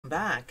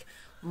back.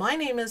 My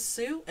name is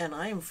Sue, and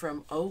I am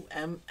from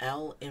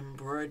OML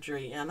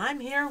Embroidery, and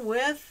I'm here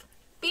with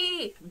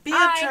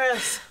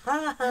Beatrice.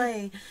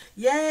 Hi.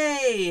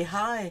 Yay.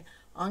 Hi.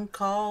 On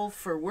call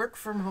for work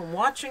from home,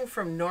 watching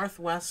from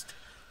Northwest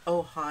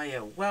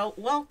Ohio. Well,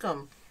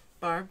 welcome,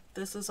 Barb.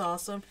 This is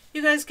awesome.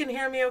 You guys can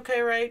hear me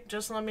okay, right?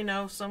 Just let me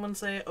know. Someone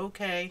say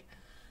okay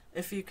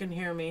if you can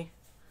hear me.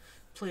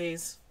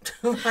 Please.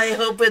 I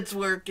hope it's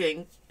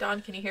working.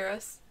 Dawn, can you hear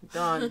us?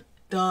 Dawn.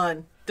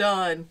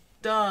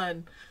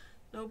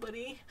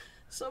 Nobody.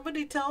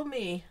 Somebody tell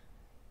me.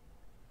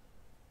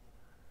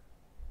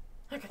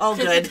 Okay. All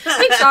good.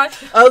 Thanks, Dawn.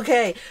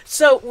 Okay,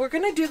 so we're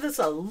going to do this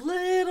a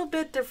little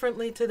bit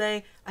differently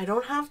today. I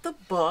don't have the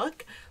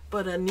book,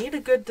 but Anita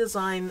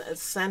Goodesign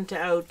sent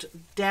out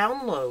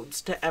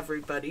downloads to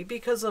everybody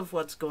because of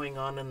what's going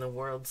on in the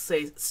world.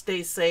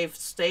 Stay safe,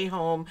 stay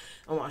home,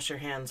 and wash your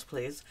hands,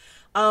 please.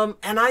 And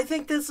I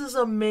think this is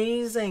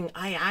amazing.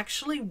 I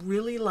actually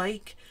really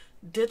like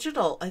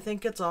digital. I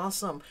think it's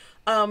awesome.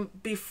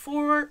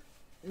 Before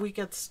we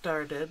get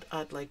started,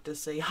 I'd like to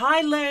say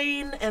hi,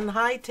 Lane, and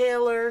hi,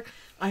 Taylor.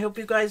 I hope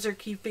you guys are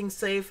keeping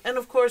safe. And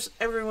of course,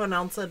 everyone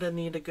else at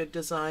Anita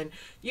Goodesign.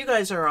 You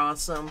guys are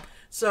awesome.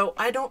 So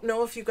I don't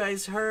know if you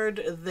guys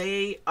heard,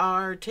 they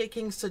are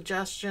taking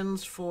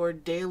suggestions for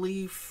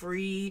daily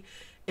free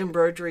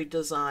embroidery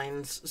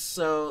designs.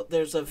 So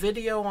there's a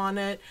video on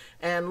it,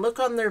 and look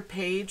on their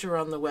page or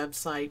on the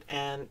website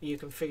and you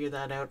can figure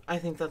that out. I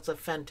think that's a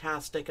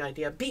fantastic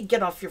idea.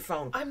 Get off your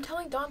phone. I'm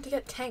telling Dawn to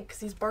get Tank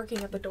because he's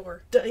barking at the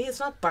door. He's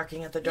not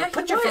barking at the door. Yeah,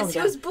 Put your phone down.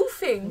 He was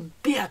boofing.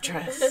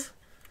 Beatrice.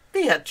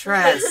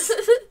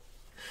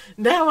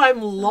 Now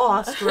I'm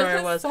lost where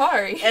I was.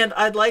 Sorry. And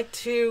I'd like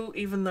to,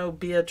 even though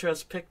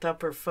Beatrice picked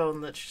up her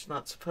phone that she's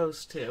not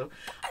supposed to,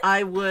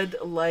 I would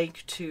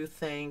like to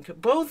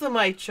thank both of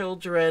my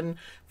children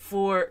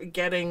for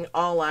getting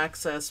All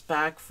Access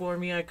back for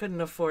me. I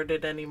couldn't afford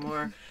it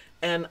anymore.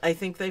 And I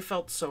think they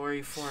felt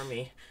sorry for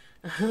me.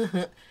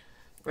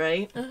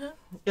 Right?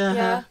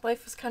 Yeah,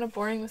 life was kind of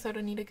boring without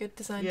Anita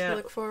Goodesign to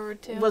look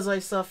forward to. Was I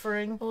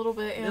suffering? A little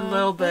bit, yeah. A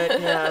little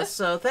bit, yeah.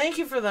 So thank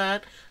you for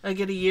that. I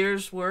get a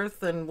year's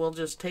worth, and we'll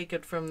just take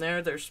it from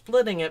there. They're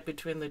splitting it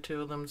between the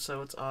two of them,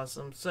 so it's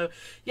awesome. So,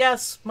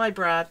 yes, my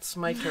brats,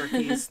 my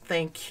turkeys,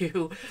 thank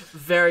you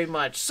very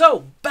much.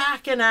 So,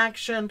 back in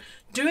action,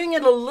 doing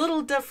it a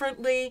little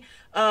differently.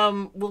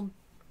 We'll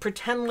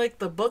pretend like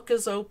the book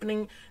is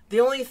opening. The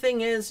only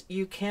thing is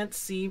you can't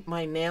see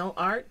my nail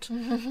art.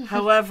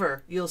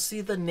 However, you'll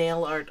see the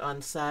nail art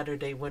on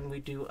Saturday when we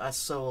do a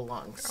sew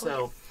along.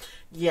 So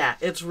yeah,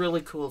 it's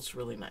really cool. It's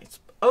really nice.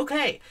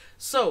 Okay,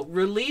 so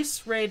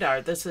release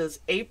radar. This is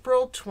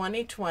April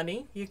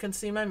 2020. You can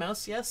see my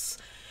mouse. Yes.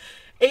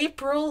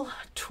 April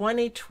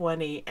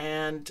 2020.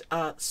 And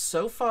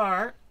so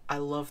far, I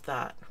love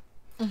that.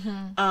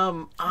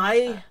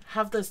 I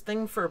have this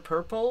thing for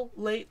purple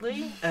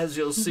lately, as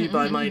you'll see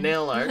by my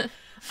nail art.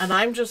 And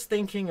I'm just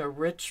thinking a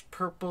rich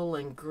purple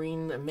and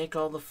green and make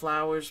all the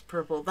flowers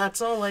purple.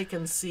 That's all I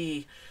can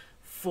see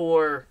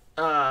for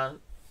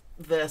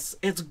this.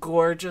 It's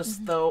gorgeous,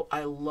 though.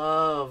 I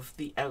love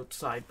the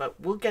outside, but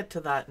we'll get to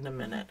that in a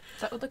minute.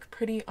 That would look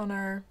pretty on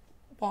our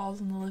walls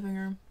in the living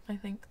room, I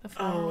think. The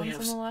flower ones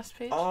on the last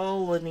page.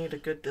 All Anita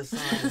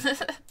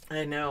Goodesign.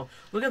 I know.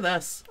 Look at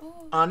this. Ooh,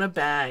 on a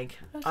bag.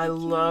 I so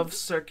love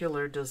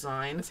circular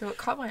design. So it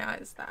caught my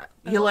eyes, that.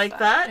 You like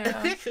that?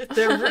 Yeah.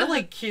 They're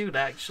really cute,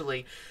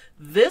 actually.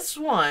 This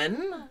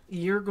one,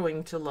 you're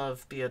going to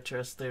love,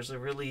 Beatrice. There's a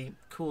really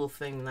cool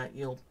thing that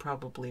you'll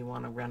probably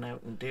want to run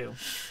out and do.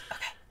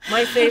 Okay.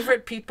 My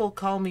favorite people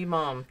call me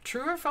Mom.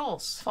 True or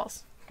false?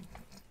 False.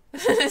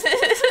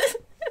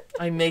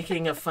 I'm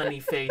making a funny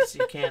face.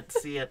 You can't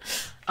see it.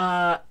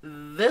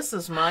 This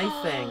is my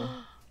thing.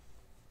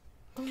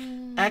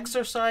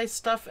 Exercise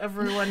stuff.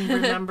 Everyone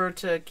remember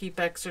to keep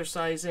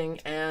exercising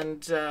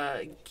and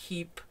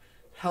keep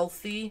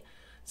healthy.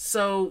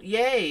 So,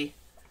 yay.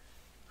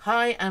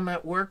 Hi, I'm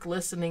at work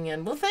listening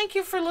in. Well, thank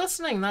you for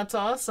listening. That's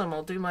awesome.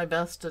 I'll do my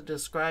best to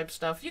describe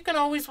stuff. You can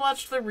always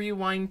watch the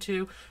rewind,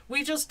 too.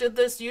 We just did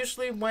this.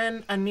 Usually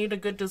when Anita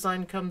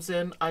Goodesign comes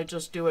in, I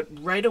just do it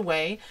right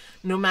away,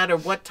 no matter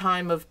what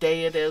time of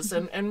day it is.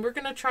 And we're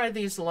going to try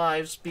these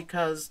lives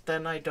because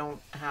then I don't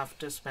have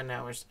to spend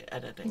hours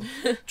editing.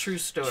 True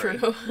story.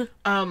 True.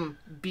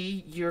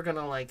 B, you're going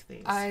to like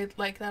these. I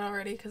like that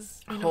already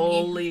because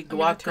Holy I'm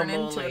gonna turn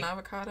guacamole. into an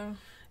avocado.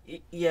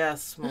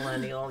 Yes,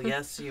 millennial.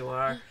 Yes, you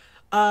are.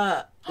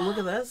 Look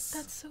at this.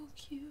 That's so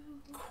cute.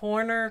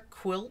 Corner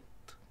quilt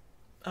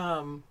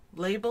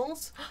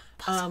labels.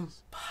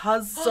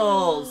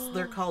 Puzzles.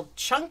 They're called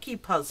chunky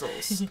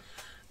puzzles.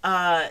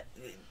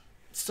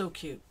 So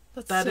cute.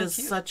 That is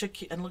cute. such a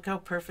cute, and look how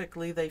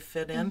perfectly they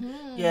fit in.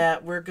 Yeah,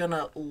 we're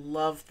gonna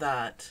love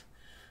that.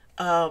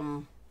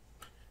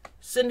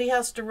 Cindy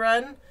has to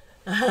run.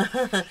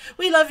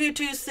 We love you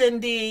too,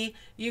 Cindy.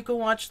 You can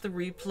watch the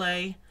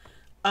replay.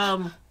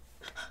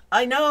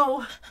 I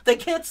know. They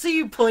can't see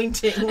you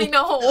pointing. I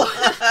know.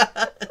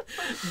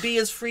 B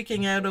is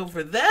freaking out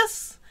over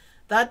this.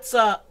 That's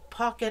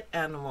pocket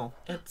animal.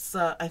 It's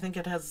I think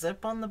it has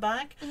zip on the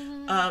back.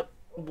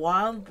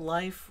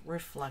 Wildlife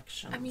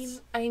Reflections. I mean,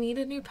 I need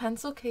a new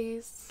pencil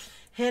case.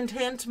 Hint,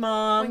 hint,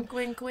 Mom. Wink,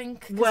 wink,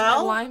 wink. 'Cause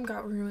Well, my lime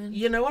got ruined.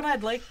 you know what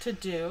I'd like to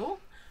do?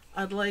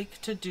 I'd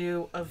like to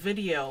do a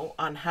video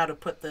on how to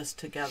put this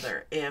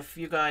together. If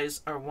you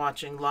guys are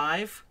watching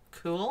live,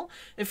 cool.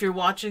 If you're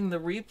watching the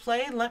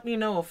replay, let me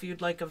know if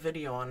you'd like a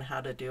video on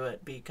how to do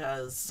it,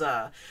 because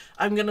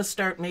I'm going to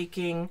start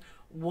making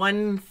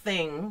one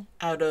thing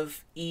out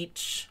of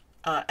each,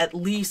 at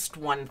least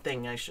one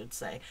thing, I should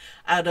say,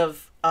 out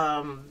of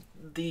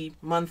the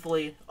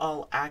monthly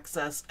All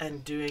Access,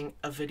 and doing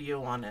a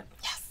video on it.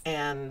 Yes.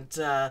 And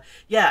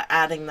yeah,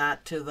 adding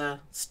that to the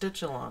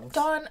stitch-alongs.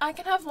 Dawn, I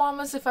can have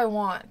llamas if I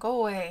want. Go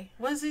away.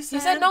 What does he say?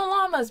 You said no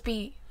llamas,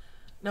 B.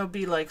 No,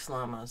 B likes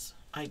llamas.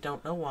 I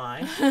don't know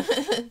why.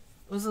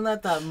 Wasn't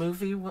that the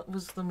movie? What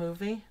was the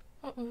movie?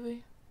 What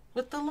movie?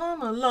 With the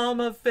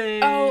llama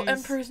face. Oh,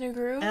 Emperor's New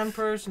Groove?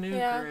 Emperor's New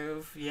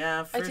Groove.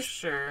 Yeah, for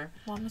sure.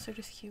 Llamas are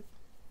just cute.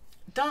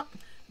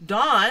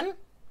 Dawn?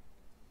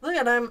 Look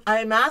at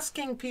I'm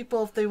asking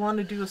people if they want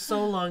to do a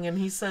so-long, and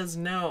he says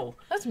no.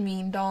 That's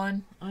mean,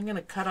 Dawn. I'm going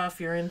to cut off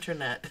your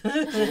internet.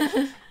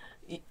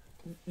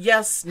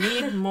 Yes,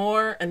 need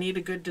more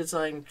Anita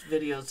Goodesign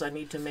videos. I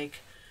need to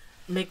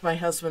make my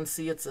husband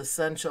see it's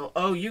essential.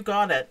 Oh, you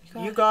got it.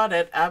 You got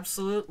it.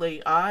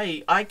 Absolutely.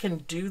 I can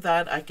do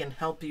that. I can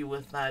help you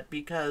with that,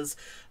 because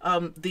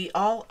the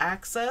All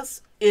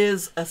Access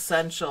is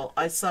essential.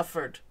 I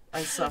suffered.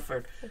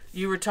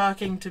 You were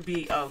talking to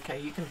B. Oh, okay,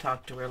 you can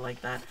talk to her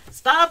like that.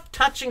 Stop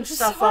touching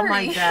stuff on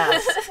my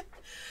desk.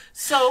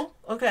 So,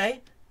 okay,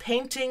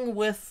 painting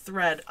with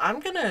thread. I'm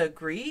going to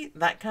agree.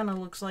 That kind of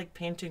looks like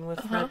painting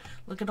with thread.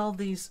 Look at all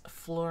these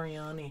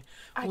Floriani.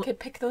 I could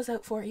pick those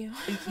out for you.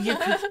 You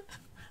could.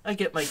 I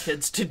get my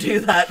kids to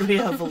do that. We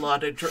have a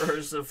lot of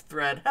drawers of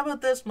thread. How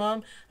about this,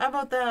 Mom? How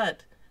about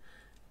that?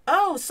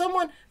 Oh,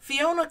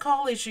 Fiona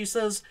Colley, she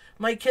says,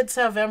 my kids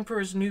have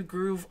Emperor's New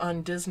Groove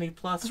on Disney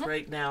Plus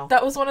right now.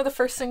 That was one of the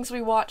first things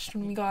we watched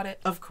when we got it.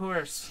 Of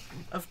course.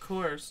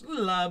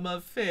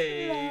 Llama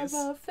face.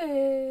 Llama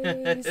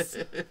face.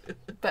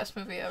 Best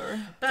movie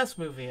ever. Best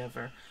movie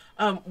ever.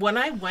 When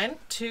I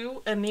went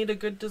to Anita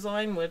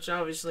Goodesign, which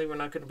obviously we're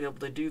not going to be able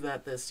to do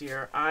that this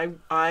year,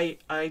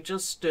 I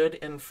just stood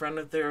in front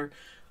of their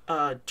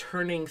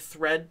turning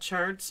thread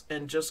charts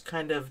and just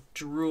kind of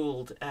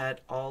drooled at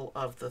all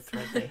of the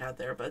thread they had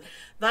there. But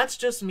that's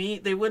just me.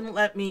 They wouldn't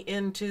let me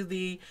into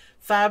the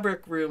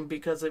fabric room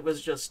because it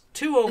was just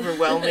too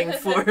overwhelming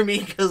for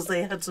me, because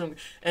they had some...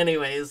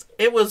 Anyways,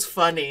 it was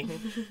funny.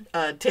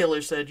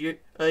 Taylor said, you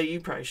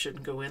probably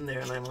shouldn't go in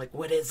there. And I'm like,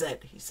 what is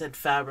it? He said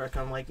fabric.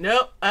 I'm like,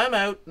 no, I'm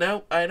out.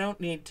 No, I don't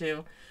need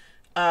to.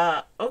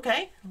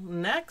 Okay,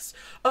 next.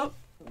 Oh,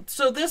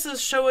 so this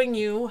is showing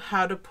you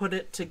how to put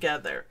it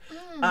together.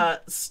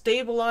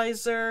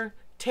 Stabilizer,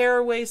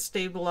 tearaway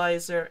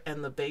stabilizer,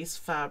 and the base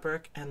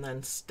fabric, and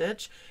then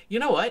stitch. You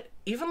know what?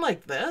 Even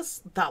like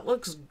this, that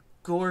looks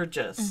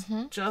gorgeous.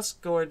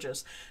 Just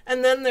gorgeous.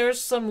 And then there's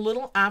some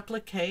little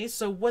applique.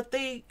 So what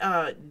they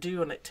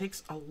do, and it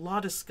takes a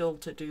lot of skill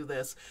to do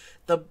this,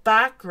 the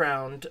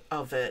background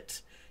of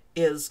it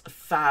is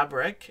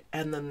fabric,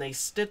 and then they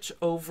stitch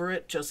over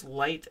it just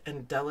light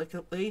and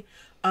delicately.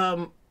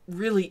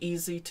 Really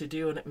easy to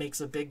do, and it makes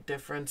a big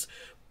difference.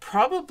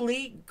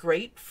 Probably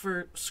great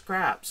for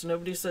scraps.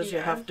 Nobody says you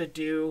have to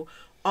do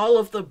all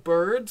of the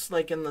birds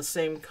like in the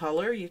same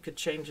color. You could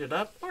change it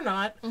up or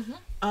not.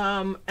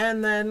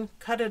 And then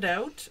cut it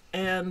out,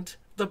 and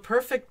the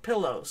perfect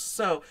pillows.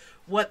 So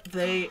what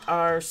they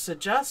are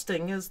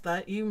suggesting is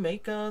that you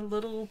make a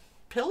little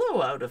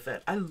pillow out of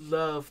it. I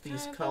love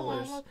these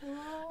colors.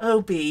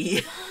 Oh,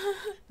 B.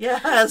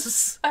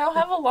 Yes. I don't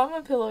have a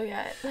llama pillow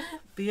yet.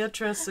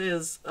 Beatrice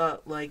is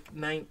like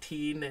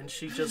 19, and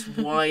she just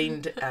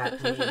whined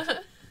at me.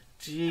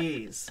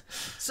 Jeez.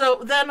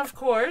 So then, of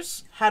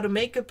course, how to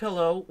make a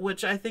pillow,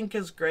 which I think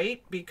is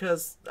great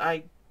because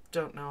I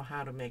don't know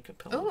how to make a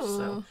pillow. Ooh.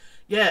 So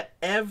yeah,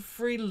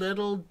 every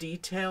little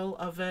detail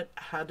of it,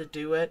 how to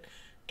do it,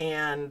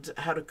 and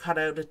how to cut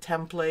out a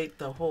template,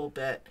 the whole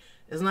bit.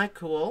 Isn't that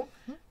cool?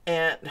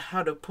 And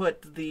how to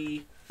put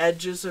the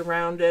edges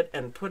around it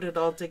and put it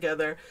all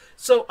together.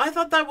 So I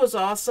thought that was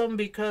awesome,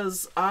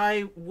 because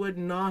I would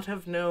not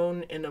have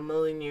known in a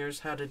million years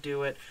how to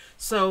do it.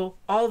 So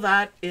all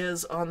that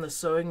is on the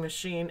sewing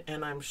machine,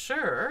 and I'm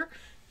sure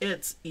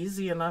it's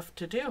easy enough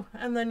to do.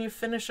 And then you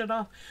finish it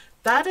off.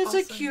 That is awesome.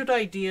 A cute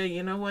idea.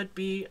 You know what,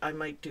 B? I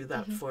might do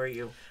that for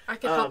you. I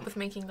could help with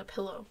making the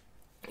pillow.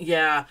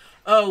 Yeah.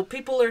 Oh,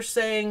 people are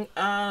saying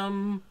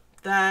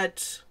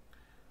that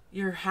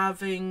you're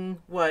having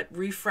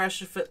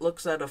refresh if it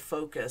looks out of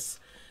focus.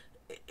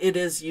 It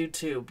is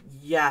YouTube.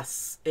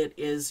 Yes, it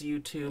is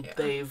YouTube.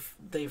 Yeah.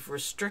 They've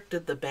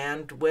restricted the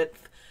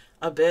bandwidth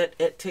a bit.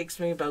 It takes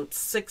me about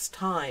 6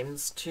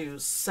 times to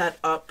set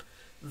up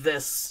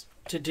this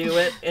to do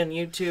it in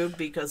YouTube,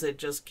 because it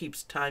just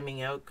keeps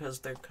timing out because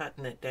they're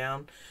cutting it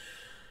down.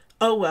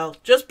 Oh well,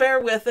 just bear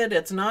with it.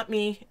 It's not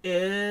me,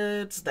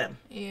 it's them.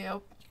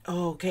 Yep.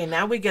 Okay,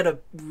 now we get a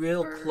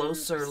real Birds.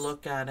 closer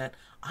look at it.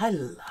 I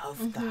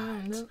love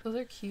that. Those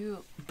are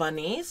cute.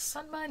 Bunnies,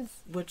 Sunbuns.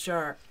 which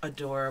are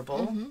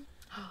adorable. Mm-hmm.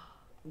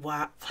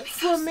 Wow.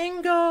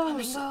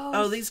 Flamingos. Flamingos.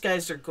 Oh, these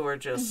guys are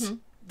gorgeous. Mm-hmm.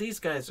 These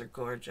guys are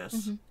gorgeous.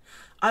 Mm-hmm.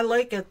 I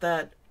like it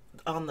that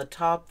on the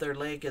top their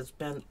leg is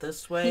bent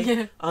this way.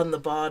 Yeah. On the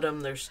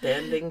bottom they're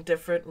standing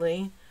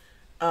differently.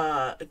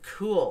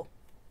 Cool.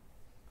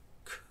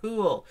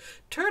 Cool.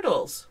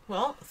 Turtles.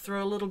 Well,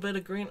 throw a little bit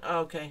of green.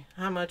 Okay.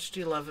 How much do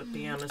you love it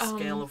be on a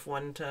scale of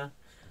 1 to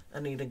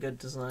Anita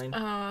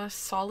Goodesign?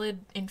 Solid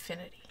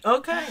infinity.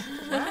 Okay.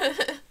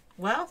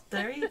 Well,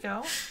 there you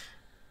go.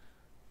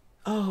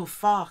 Oh,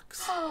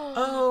 fox.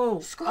 Oh,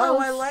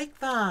 Squirrels. I like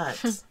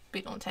that.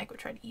 Beetle and Tank would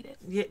try to eat it.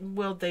 Yeah,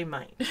 well, they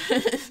might.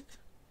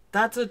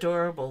 That's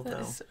adorable, That though.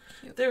 is so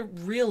cute. They're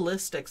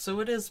realistic, so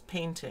it is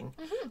painting.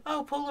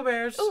 Oh, polar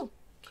bears. Oh,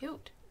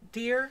 cute.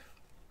 Deer.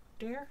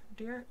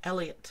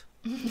 Elliot.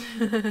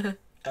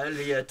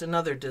 Elliot,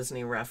 another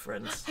Disney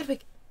reference.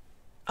 Hedwig.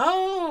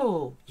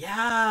 Oh,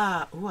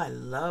 yeah. Oh, I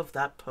love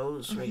that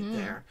pose right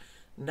there.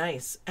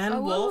 Nice. And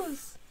A wolf.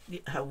 woos.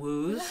 Yeah,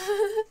 woos.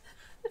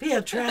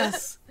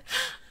 Beatrice.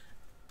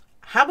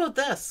 How about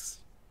this?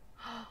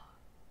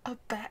 A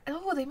bag.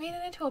 Oh, they made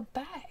it into a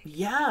bag.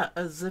 Yeah,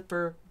 a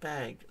zipper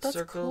bag. That's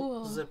Circle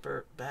cool.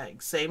 zipper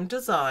bag. Same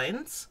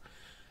designs.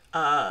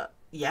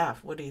 Yeah,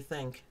 what do you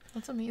think?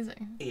 That's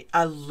amazing.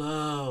 I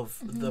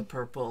love the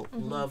purple.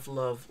 Love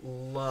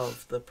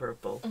the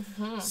purple.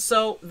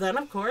 So then,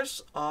 of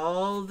course,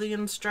 all the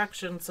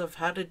instructions of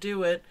how to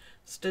do it.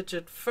 Stitch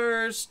it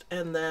first,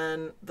 and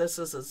then this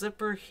is a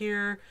zipper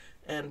here,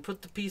 and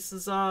put the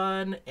pieces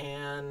on,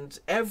 and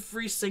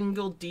every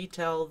single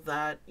detail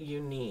that you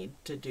need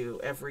to do,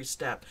 every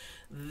step.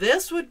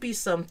 This would be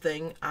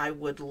something I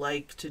would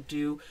like to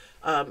do,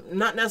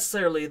 not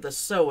necessarily the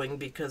sewing,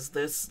 because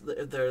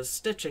there's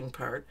stitching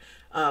part,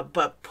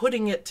 but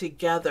putting it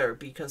together,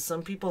 because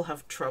some people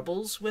have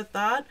troubles with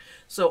that.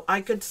 So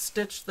I could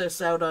stitch this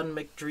out on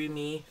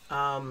McDreamy,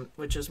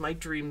 which is my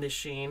dream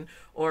machine,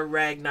 or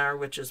Ragnar,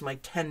 which is my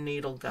 10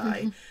 needle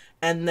guy,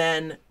 and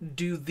then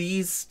do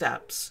these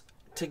steps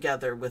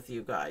together with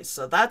you guys.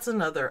 So that's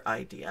another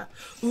idea.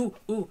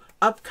 Ooh,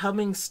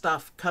 upcoming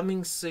stuff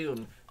coming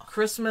soon.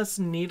 Christmas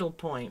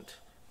needlepoint.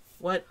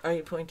 What are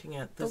you pointing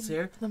at? This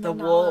here? The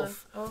mandala.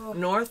 wolf. Oh.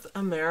 North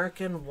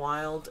American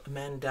wild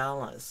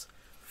mandalas.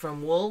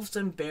 From wolves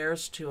and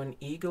bears to an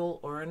eagle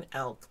or an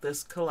elk,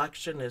 this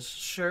collection is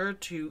sure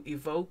to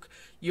evoke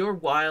your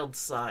wild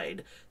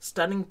side.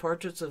 Stunning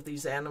portraits of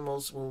these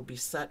animals will be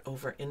set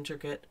over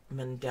intricate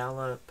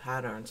mandala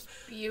patterns.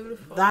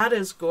 Beautiful. That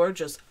is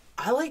gorgeous.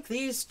 I like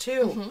these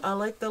too. I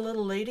like the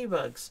little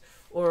ladybugs.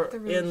 Or They're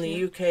really in the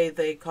cute. UK,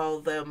 they call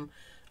them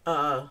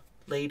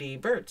lady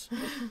birds,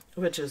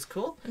 which is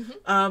cool.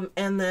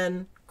 And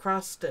then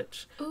cross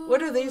stitch.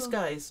 What are these Ooh.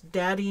 guys?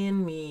 Daddy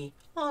and me.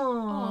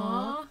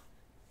 Aww. Aww.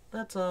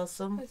 That's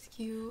awesome. That's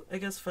cute. I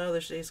guess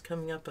Father's Day is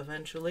coming up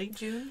eventually.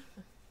 June.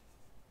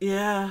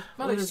 Yeah.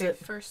 What Mother's is Day it?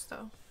 first,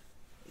 though.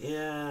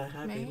 Yeah.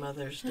 Happy May?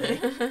 Mother's Day.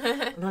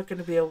 I'm not going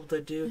to be able to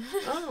do.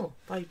 Oh,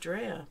 by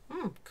Drea.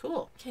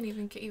 Cool. Can't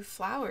even get you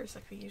flowers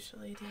like we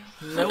usually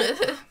do. Nope.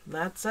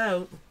 That's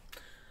out.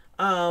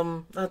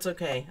 That's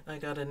okay. I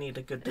gotta need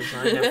a good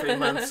design every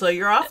month. So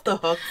you're off the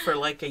hook for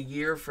like a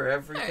year for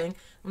everything.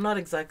 I'm not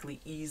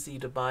exactly easy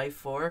to buy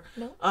for.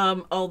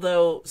 No.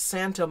 Although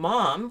Santa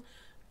Mom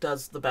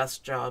does the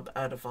best job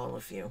out of all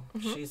of you.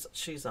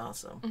 She's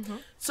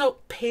awesome. So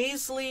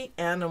Paisley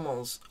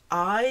Animals.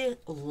 I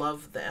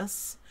love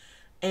this.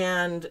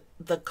 And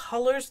the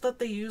colors that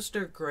they used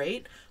are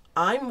great.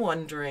 I'm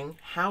wondering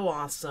how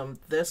awesome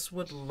this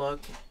would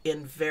look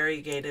in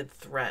variegated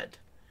thread.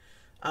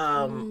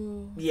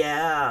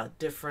 Yeah,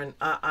 different.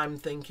 I'm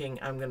thinking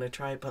I'm gonna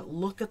try it, but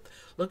look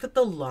at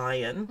the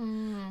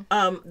lion.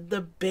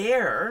 The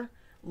bear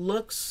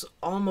looks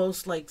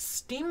almost like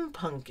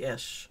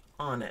steampunk-ish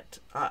on it,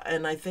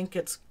 and I think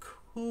it's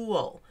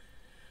cool.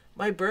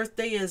 My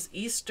birthday is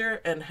Easter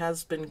and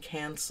has been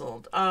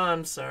canceled. Oh,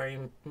 I'm sorry,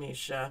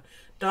 Misha.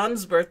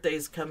 Don's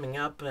birthday's coming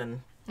up,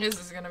 and This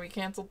is gonna be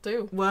canceled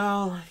too.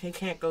 well, he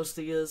can't go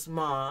see his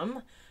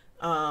mom.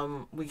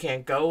 We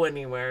can't go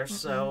anywhere,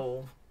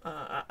 so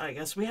I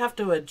guess we have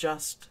to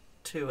adjust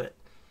to it.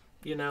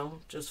 You know,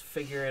 just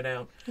figure it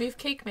out. We have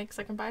cake mix.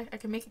 I can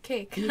make a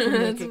cake. You can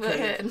make a That's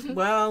cake. about it.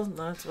 Well,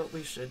 that's what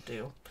we should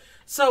do.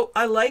 So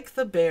I like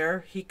the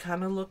bear. He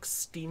kind of looks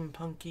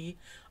steampunky.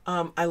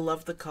 I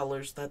love the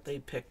colors that they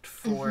picked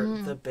for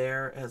the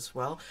bear as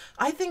well.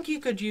 I think you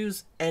could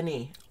use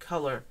any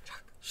color.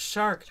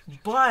 Shark.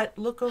 But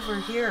look over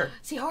here.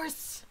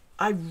 Seahorse.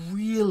 I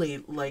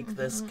really like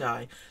this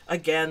guy.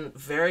 Again,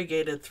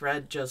 variegated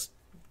thread just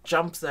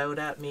jumps out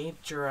at me.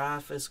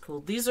 Giraffe is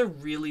cool. These are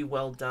really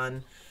well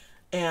done.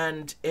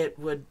 And it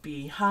would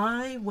be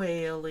hi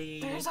Whaley.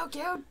 They're so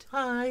cute.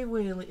 Hi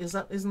Whaley.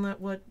 Isn't that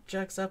what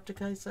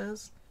Jacksepticeye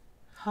says?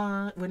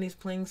 Hi when he's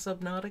playing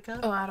Subnautica?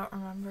 Oh, I don't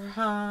remember.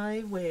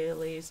 Hi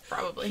Whaleys.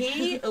 Probably.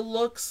 He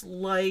looks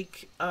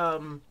like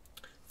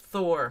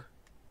Thor.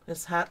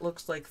 His hat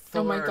looks like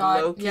Thor Oh my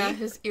god. Loki. Yeah,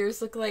 his ears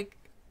look like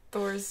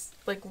Thor's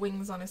like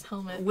wings on his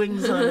helmet.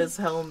 Wings on his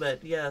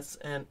helmet, yes,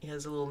 and he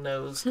has a little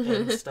nose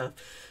and stuff.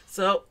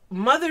 So,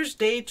 Mother's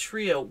Day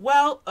trio.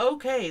 Well,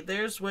 okay,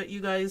 there's what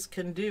you guys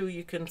can do.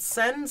 You can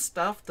send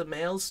stuff. The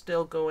mail's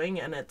still going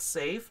and it's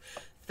safe.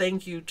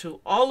 Thank you to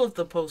all of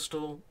the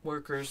postal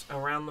workers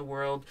around the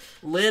world.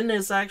 Lynn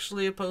is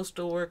actually a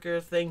postal worker.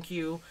 Thank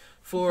you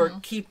for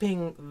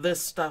keeping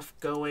this stuff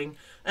going.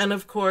 And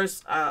of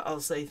course,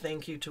 I'll say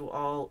thank you to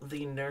all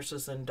the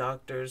nurses and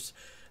doctors,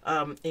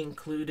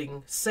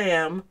 including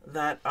Sam,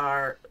 that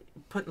are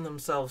putting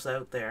themselves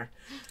out there.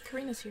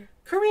 Karina's here.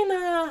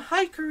 Karina!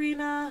 Hi,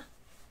 Karina!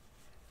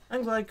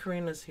 I'm glad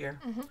Karina's here.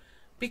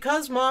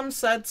 Because Mom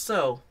said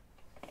so.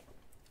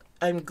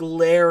 I'm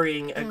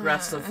glaring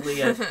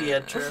aggressively at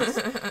Beatrice.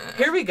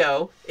 Here we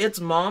go. It's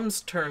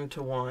Mom's turn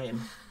to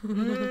whine.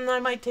 I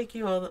might take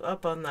you all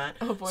up on that.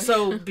 Oh boy.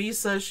 So B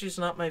says she's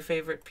not my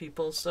favorite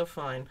people, so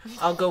fine.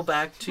 I'll go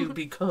back to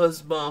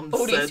because Mom said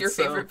so. Odie's your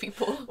favorite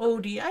people.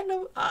 Odie,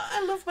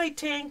 I love my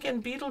Tank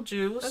and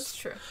Beetlejuice. That's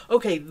true.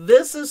 Okay,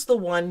 this is the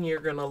one you're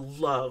gonna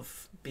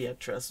love,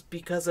 Beatrice,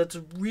 because it's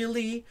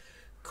really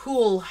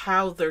cool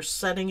how they're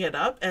setting it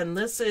up, and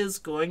this is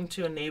going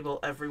to enable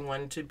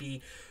everyone to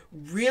be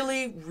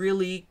really,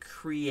 really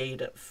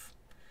creative.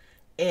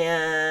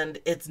 And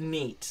it's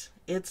neat.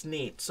 It's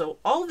neat. So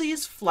all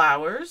these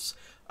flowers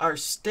are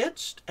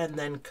stitched and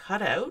then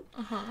cut out,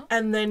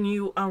 and then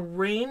you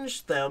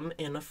arrange them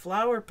in a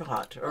flower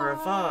pot or a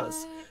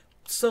vase.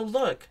 So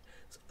look,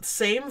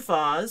 same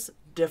vase,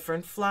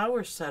 different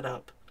flower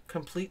setup,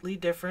 completely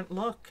different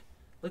look.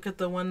 Look at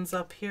the ones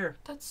up here.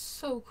 That's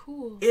so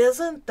cool.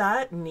 Isn't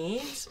that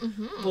neat?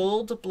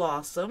 Bold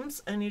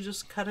blossoms, and you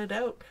just cut it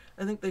out.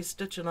 I think they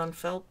stitch it on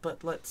felt,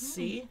 but let's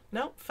see.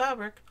 Nope,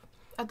 fabric.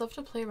 I'd love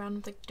to play around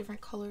with like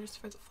different colors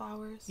for the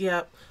flowers.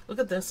 Yeah, look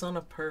at this on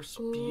a purse.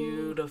 Ooh.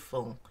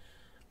 Beautiful.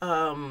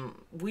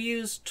 We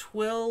use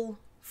twill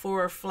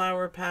for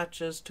flower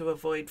patches to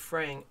avoid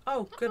fraying.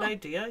 Oh, good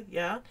idea,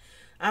 yeah.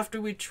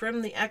 After we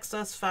trim the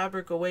excess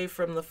fabric away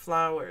from the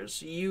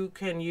flowers, you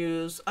can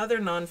use other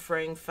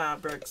non-fraying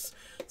fabrics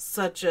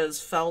such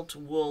as felt,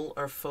 wool,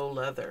 or faux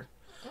leather.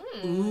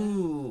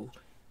 Ooh.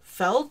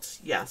 Felt,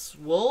 yes.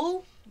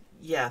 Wool,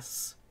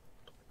 yes.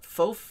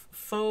 Faux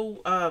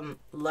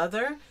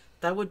leather,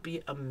 that would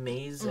be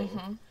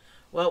amazing.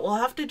 Well, we'll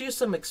have to do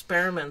some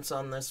experiments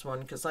on this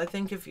one, because I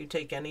think if you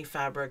take any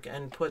fabric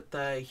and put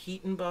the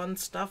heat and bond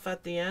stuff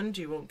at the end,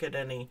 you won't get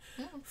any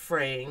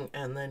fraying,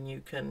 and then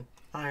you can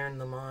iron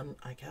them on,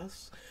 I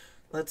guess.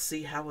 Let's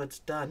see how it's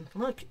done.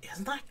 Look,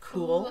 isn't that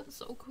cool? Oh, that's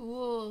so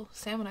cool.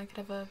 Sam and I could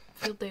have a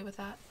field day with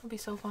that. It'd be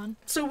so fun.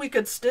 So we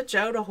could stitch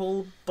out a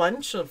whole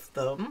bunch of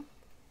them,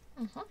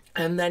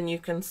 and then you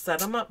can set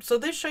them up. So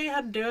they show you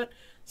how to do it.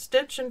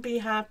 Stitch and be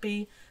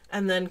happy,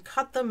 and then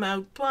cut them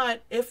out.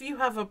 But if you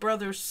have a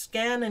brother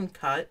scan and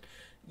cut,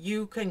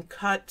 you can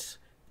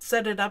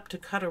set it up to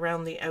cut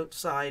around the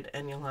outside,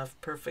 and you'll have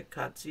perfect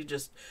cuts. You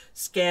just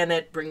scan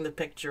it, bring the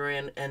picture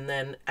in, and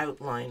then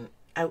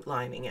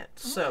outlining it.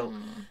 So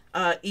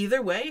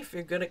either way, if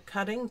you're good at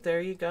cutting,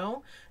 there you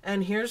go.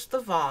 And here's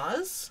the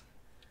vase,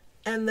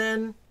 and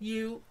then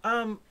you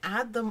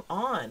add them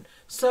on.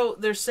 So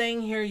they're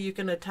saying here you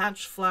can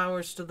attach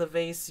flowers to the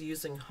vase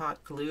using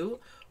hot glue,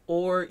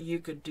 or you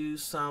could do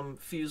some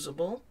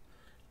fusible.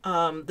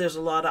 There's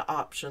a lot of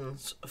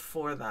options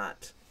for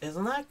that.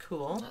 Isn't that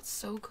cool? That's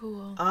so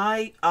cool.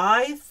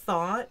 I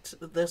thought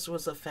this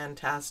was a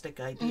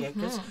fantastic idea,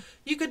 because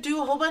you could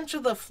do a whole bunch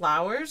of the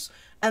flowers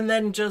and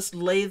then just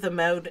lay them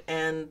out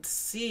and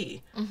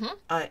see.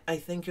 I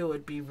think it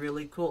would be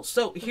really cool.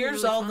 So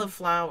here's really all the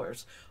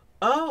flowers.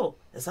 Oh,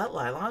 is that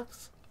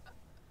lilacs?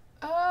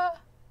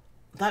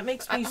 That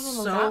makes me I don't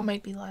know, that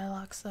might be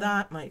lilacs though.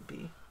 That might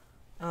be.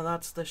 Oh,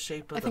 that's the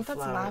shape of the flowers. I think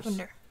that's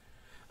lavender.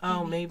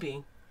 Oh,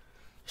 maybe.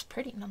 It's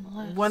pretty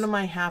nonetheless. One of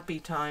my happy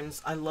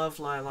times. I love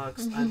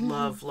lilacs. I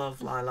love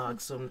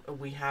lilacs, and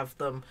we have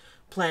them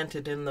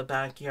planted in the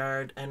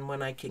backyard, and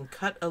when I can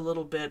cut a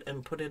little bit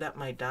and put it at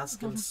my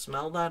desk and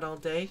smell that all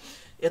day,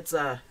 it's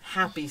a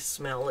happy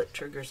smell. It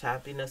triggers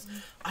happiness.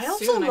 I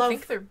also love... I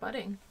think they're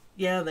budding.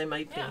 Yeah, they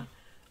might be.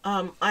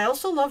 I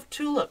also love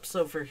tulips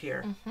over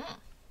here.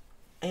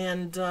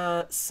 And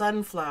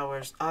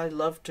sunflowers. I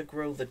love to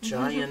grow the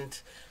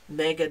giant,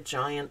 mega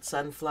giant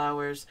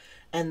sunflowers,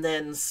 and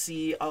then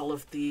see all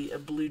of the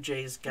blue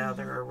jays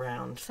gather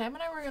around. Sam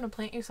and I were going to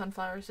plant you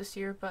sunflowers this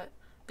year, but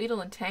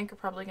Beetle and Tank are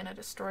probably going to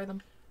destroy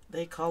them.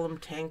 They call them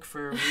Tank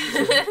for a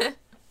reason.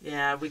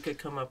 Yeah, we could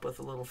come up with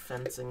a little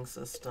fencing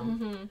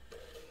system.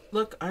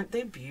 Look, aren't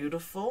they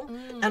beautiful?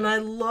 And I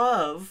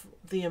love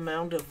the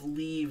amount of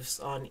leaves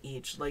on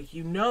each. Like,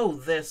 you know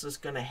this is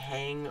going to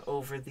hang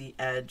over the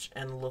edge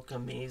and look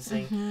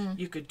amazing.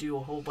 You could do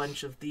a whole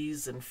bunch of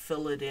these and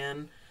fill it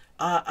in.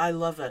 I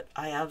love it.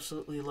 I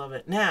absolutely love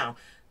it. Now,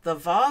 the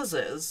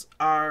vases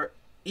are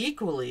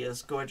equally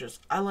as gorgeous.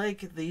 I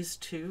like these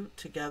two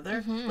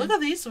together. Look at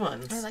these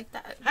ones. I like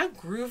that. How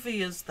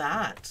groovy is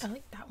that? I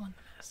like that one.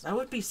 That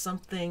would be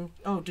something.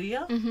 Oh, do you?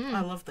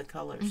 I love the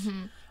colors.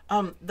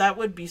 that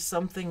would be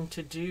something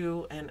to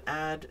do and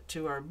add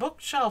to our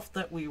bookshelf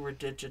that we were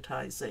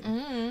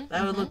digitizing.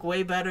 That would look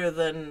way better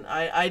than,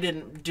 I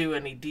didn't do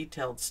any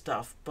detailed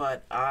stuff,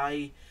 but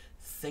I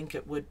think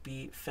it would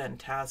be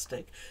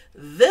fantastic.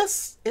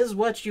 This is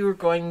what you're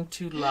going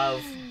to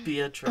love,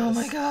 Beatrice. Oh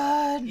my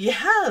god.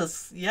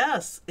 Yes,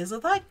 yes.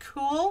 Isn't that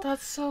cool?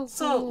 That's so cool.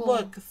 So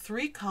look,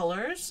 3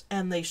 colors,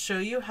 and they show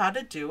you how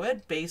to do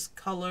it. Base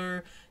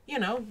color, you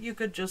know, you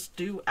could just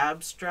do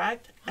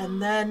abstract,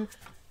 and then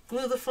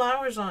glue the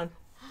flowers on.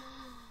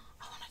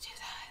 I want to do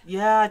that.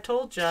 Yeah, I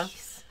told ya.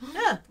 Jeez.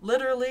 Yeah,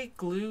 literally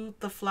glue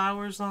the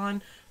flowers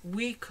on.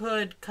 We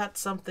could cut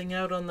something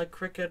out on the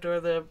Cricut or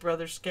the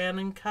Brother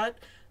Scannon cut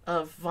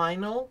of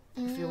vinyl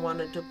if you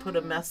wanted to put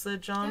a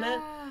message on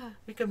it.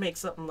 We could make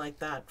something like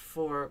that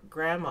for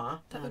Grandma.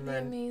 That would and be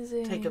then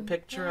amazing. take a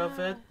picture of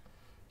it.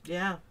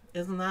 Yeah,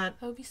 isn't that?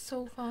 That would be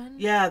so fun.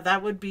 Yeah,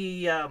 that would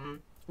be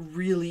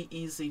really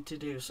easy to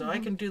do. So I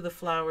can do the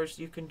flowers,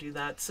 you can do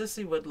that.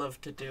 Sissy would love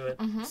to do it.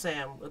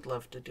 Sam would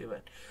love to do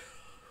it.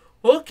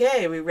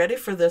 Okay, we ready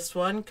for this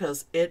one?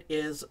 Because it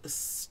is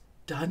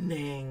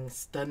stunning,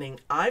 stunning.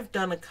 I've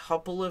done a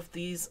couple of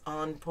these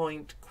on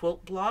point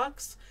quilt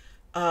blocks,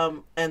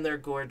 and they're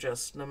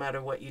gorgeous. No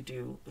matter what you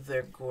do,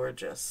 they're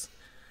gorgeous.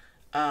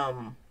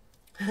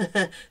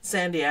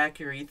 Sandy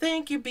Ackery,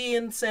 thank you, B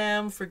and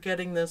Sam, for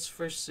getting this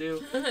for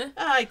Sue.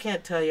 I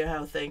can't tell you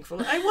how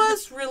thankful. I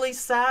was really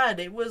sad.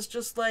 It was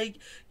just like,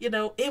 you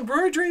know,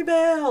 embroidery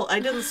mail.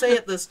 I didn't say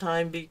it this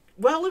time.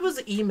 Well, it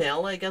was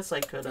email. I guess I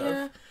could have.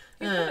 Yeah,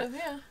 you could have,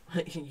 yeah.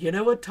 You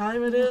know what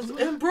time it is?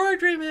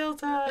 Embroidery mail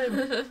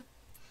time.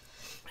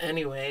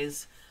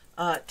 Anyways,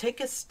 take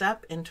a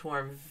step into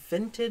our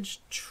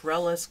vintage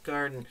trellis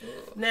garden.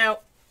 Now,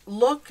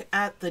 look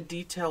at the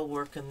detail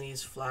work in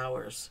these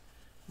flowers.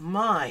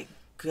 My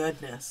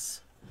goodness.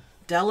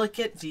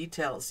 Delicate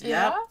details.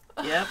 Yep.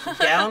 Yeah? Yep.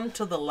 Down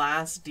to the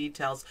last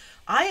details.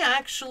 I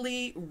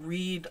actually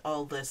read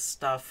all this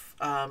stuff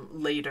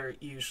later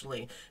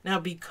usually. Now,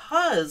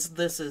 because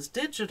this is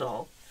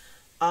digital,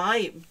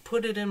 I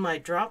put it in my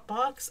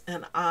Dropbox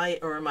and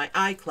or my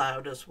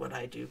iCloud is what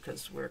I do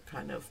because we're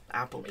kind of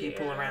Apple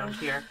people around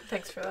here.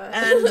 Thanks for that.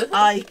 And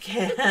I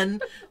can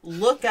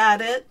look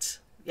at it.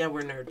 Yeah,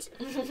 we're nerds.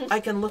 I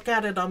can look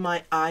at it on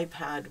my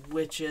iPad,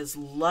 which is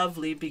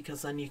lovely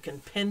because then you can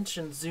pinch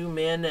and zoom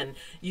in and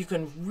you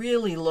can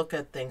really look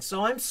at things.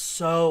 So I'm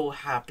so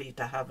happy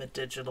to have a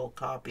digital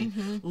copy.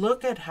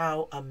 Look at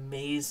how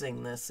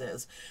amazing this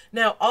is.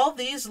 Now, all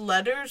these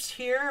letters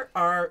here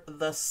are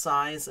the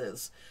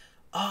sizes.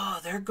 Oh,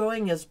 they're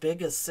going as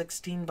big as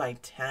 16 by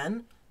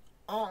 10.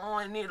 Oh,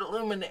 I need a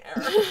luminaire.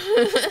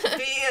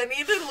 B, I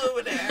need a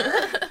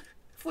luminaire.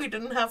 If we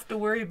didn't have to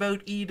worry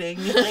about eating,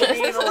 I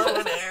need a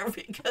luminaire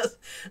because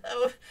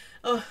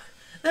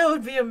that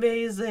would be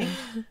amazing.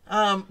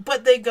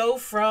 But they go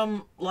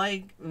from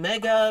like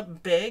mega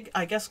big,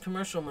 I guess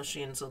commercial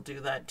machines will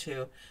do that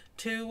too,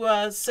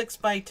 to 6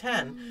 by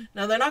 10.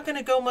 Now they're not going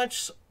to go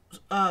much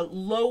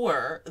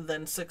lower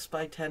than 6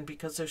 by 10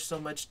 because there's so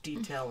much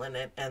detail in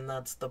it, and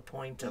that's the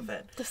point of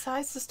it. The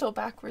size is still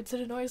backwards.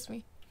 It annoys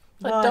me.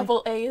 Like Why?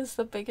 double A is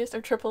the biggest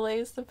or triple A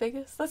is the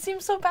biggest. That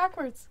seems so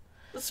backwards.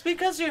 It's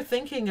because you're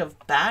thinking of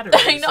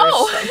batteries. I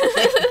know. Or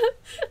something.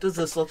 Does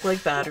this look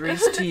like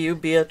batteries to you,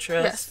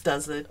 Beatrice? Yes.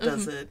 Does it?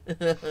 Does it?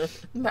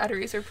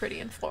 Batteries are pretty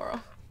and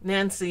floral.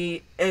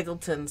 Nancy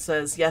Eggleton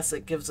says, yes,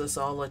 it gives us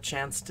all a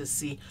chance to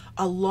see.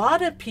 A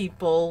lot of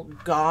people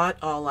got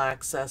All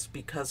Access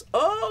because,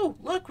 oh,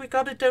 look, we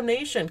got a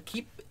donation.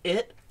 Keep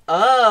it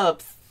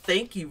up.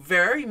 Thank you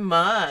very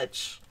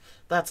much.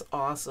 That's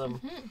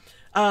awesome.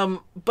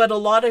 But a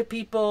lot of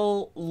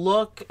people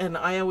look, and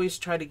I always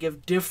try to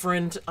give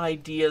different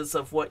ideas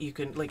of what you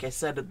can, like I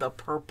said, the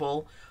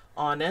purple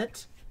on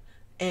it.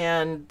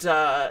 And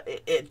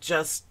it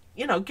just,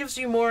 you know, gives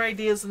you more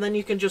ideas, and then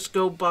you can just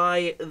go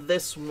buy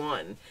this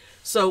one.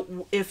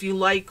 So if you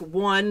like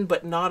one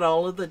but not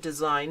all of the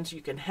designs,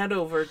 you can head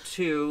over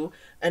to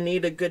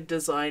Anita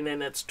Goodesign,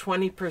 and it's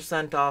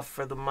 20% off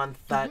for the month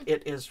that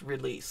it is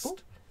released. Ooh.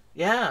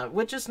 Yeah,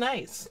 which is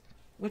nice.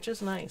 Which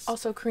is nice.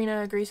 Also,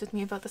 Karina agrees with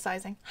me about the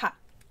sizing. Ha.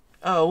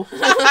 Oh.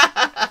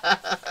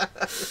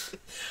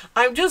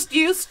 I'm just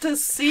used to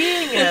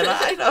seeing it.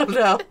 I don't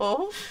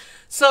know.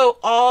 So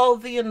all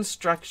the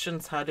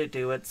instructions how to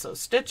do it. So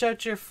stitch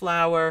out your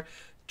flower,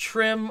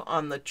 trim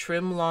on the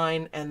trim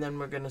line, and then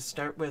we're going to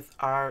start with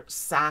our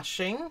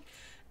sashing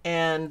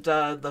and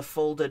the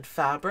folded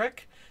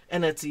fabric.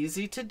 And it's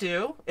easy to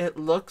do. It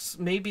looks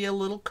maybe a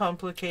little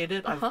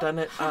complicated. I've done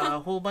it a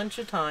whole bunch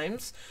of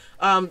times.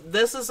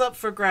 This is up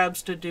for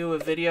grabs to do a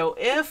video.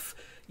 If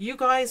you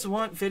guys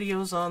want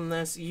videos on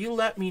this, you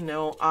let me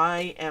know.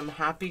 I am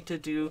happy to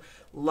do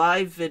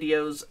live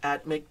videos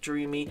at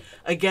McDreamy.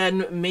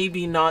 Again,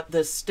 maybe not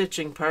the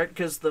stitching part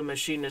because the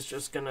machine is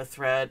just going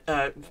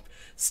to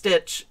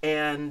stitch,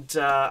 and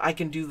I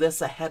can do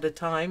this ahead of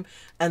time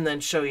and then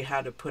show you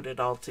how to put it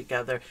all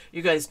together.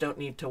 You guys don't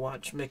need to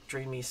watch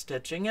McDreamy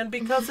stitching, and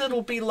because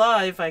it'll be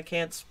live, I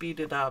can't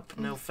speed it up.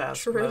 No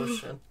fast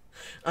motion.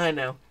 I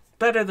know.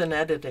 Better than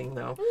editing,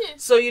 though. Yeah.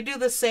 So you do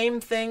the same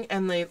thing,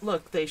 and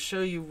they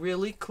show you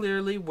really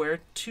clearly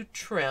where to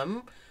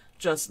trim.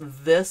 Just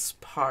this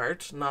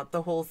part, not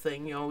the whole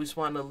thing. You always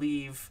want to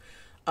leave.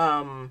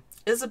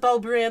 Isabel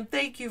Brian,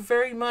 thank you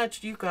very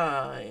much. You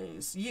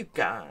guys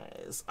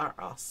are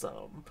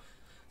awesome.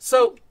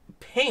 So,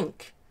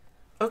 pink.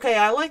 Okay,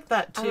 I like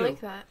that too. I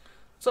like that.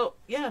 So,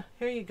 yeah,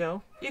 here you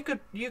go. You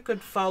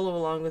could follow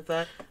along with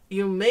that.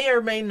 You may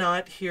or may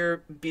not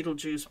hear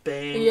Beetlejuice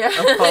baying. Yeah.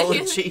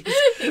 Apologies.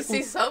 You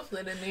see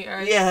something in the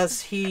yard.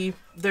 Yes,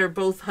 they're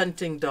both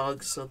hunting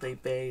dogs, so they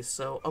bay.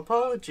 So,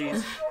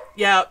 apologies.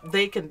 Yeah,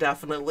 they can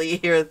definitely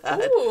hear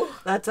that. Ooh.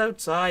 That's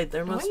outside.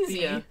 There must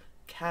be Noisy. a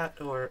cat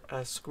or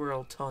a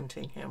squirrel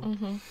taunting him.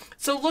 Mm-hmm.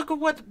 So, look at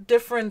what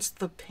difference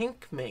the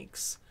pink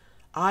makes.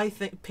 I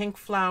think pink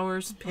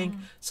flowers, pink.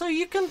 So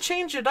you can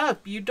change it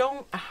up. You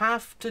don't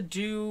have to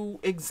do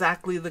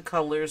exactly the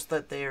colors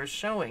that they are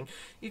showing.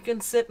 You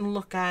can sit and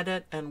look at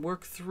it and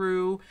work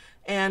through,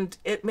 and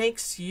it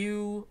makes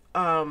you,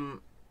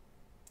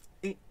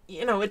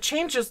 it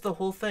changes the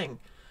whole thing.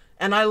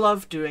 And I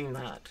love doing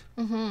that.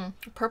 Mm-hmm.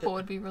 Purple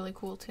would be really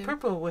cool too.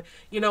 Purple,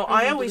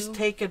 I always blue.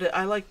 take it,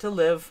 I like to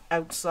live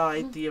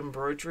outside the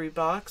embroidery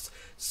box.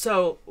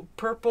 So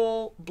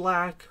purple,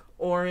 black,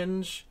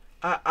 orange,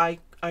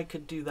 I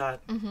could do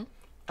that.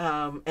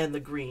 Mm-hmm. And the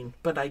green,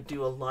 but I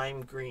do a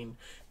lime green.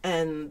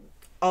 And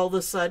all of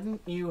a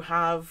sudden you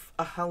have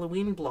a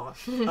Halloween block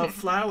of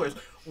flowers.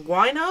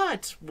 Why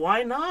not?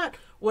 Why not?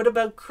 What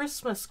about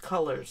Christmas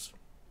colors?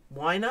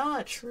 Why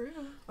not? True.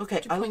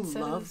 Okay, I poinsettias.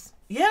 love...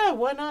 Yeah,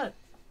 why not?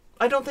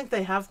 I don't think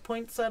they have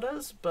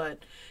poinsettias, but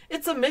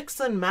it's a mix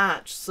and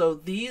match. So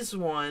these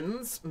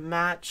ones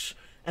match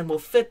and will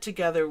fit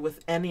together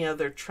with any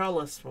other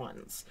trellis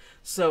ones.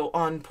 So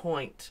on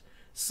point.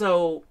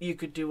 So you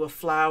could do a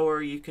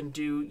flower, you can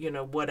do,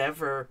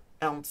 whatever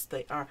else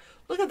they are.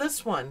 Look at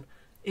this one.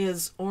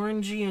 Is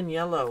orangey and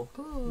yellow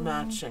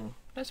matching.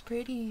 That's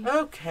pretty.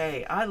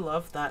 Okay, I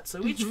love that.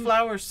 So each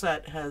flower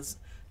set has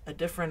a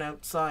different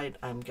outside,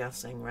 I'm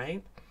guessing,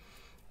 right?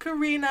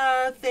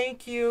 Karina,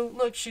 thank you.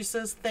 Look, she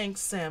says,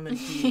 thanks, Sam and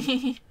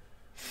Dee.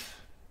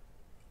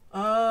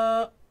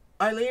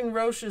 Eileen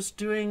Roche is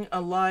doing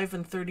a live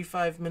in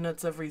 35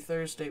 minutes every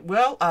Thursday.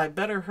 Well, I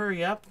better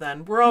hurry up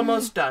then. We're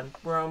almost done.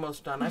 We're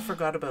almost done. I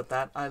forgot about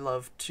that. I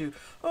love to...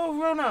 Oh,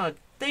 Ronag,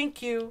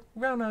 thank you.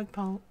 Ronag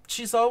Paul.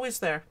 She's always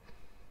there.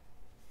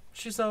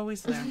 She's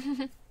always there.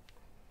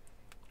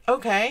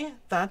 Okay,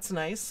 that's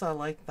nice. I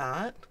like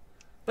that.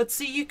 But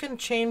see, you can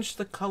change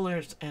the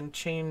colors and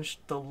change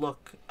the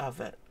look of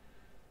it.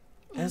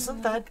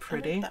 Isn't that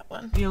pretty? I like that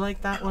one. You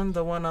like that one?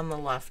 The one on the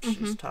left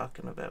she's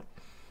talking about.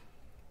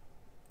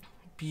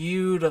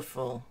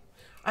 Beautiful.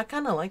 I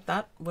kind of like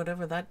that,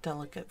 whatever that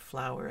delicate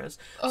flower is.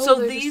 Oh,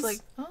 so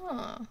these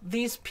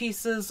these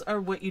pieces are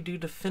what you do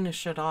to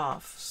finish it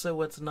off.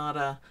 So it's not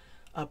a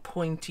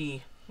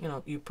pointy,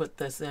 you put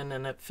this in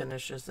and it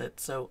finishes it.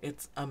 So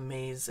it's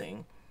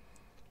amazing.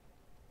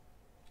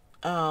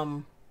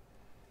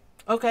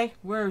 Okay,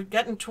 we're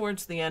getting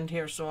towards the end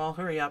here, so I'll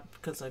hurry up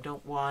because I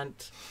don't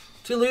want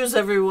to lose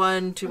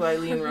everyone to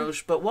Eileen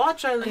Roche. But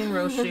watch Eileen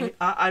Roche.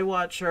 I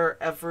watch her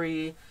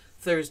every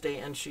Thursday,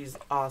 and she's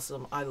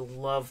awesome. I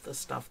love the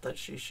stuff that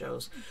she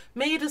shows.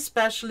 Made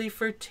especially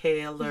for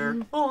Taylor.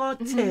 Oh,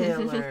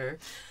 Taylor.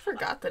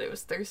 Forgot that it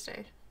was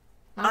Thursday.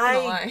 Not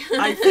gonna lie.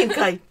 I think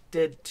I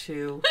did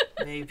too,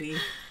 maybe.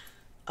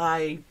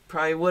 I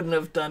probably wouldn't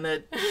have done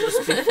it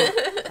just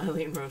before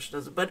Eileen Roche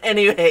does it. But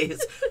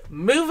anyways,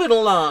 moving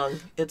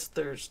along. It's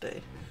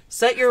Thursday.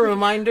 Set your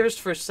reminders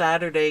for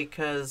Saturday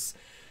because,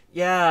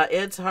 yeah,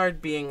 it's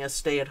hard being a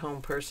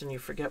stay-at-home person. You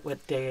forget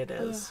what day it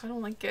is. Ugh, I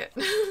don't like it.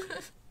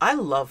 I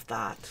love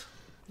that.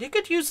 You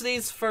could use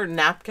these for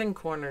napkin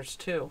corners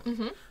too.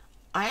 Mm-hmm.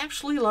 I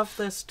actually love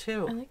this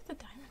too. I like the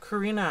diamond.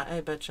 Karina, I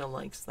bet you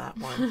likes that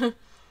one.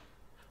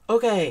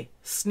 Okay,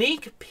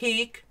 sneak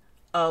peek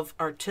of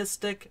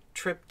artistic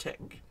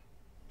triptych.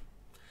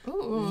 Ooh.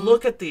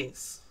 Look at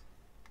these.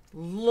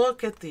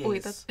 Look at these.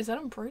 Wait, is that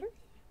embroidery?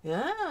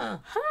 Yeah.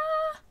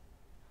 Huh?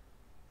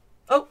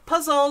 Oh,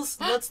 puzzles.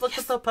 Let's look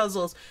at the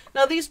puzzles.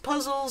 Now, these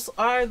puzzles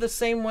are the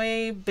same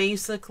way,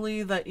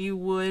 basically, that you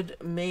would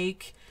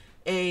make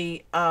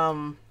a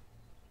mug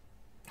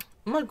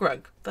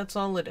rug. That's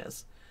all it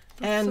is.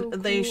 That's and so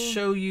they cool.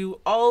 show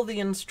you all the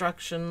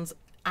instructions,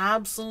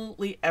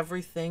 absolutely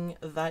everything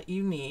that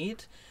you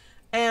need.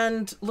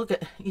 And look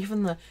at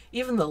even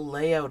the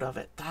layout of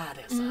it. That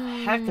is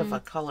a heck of a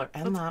color.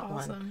 And That's that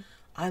awesome. one.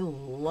 I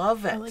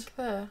love it. I like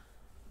the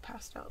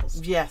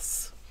pastels.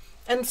 Yes.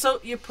 And so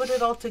you put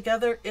it all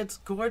together. It's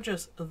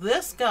gorgeous.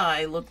 This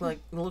guy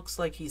looks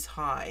like he's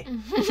high.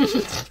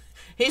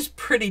 He's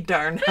pretty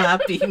darn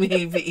happy,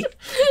 maybe.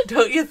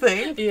 Don't you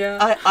think?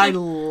 Yeah. I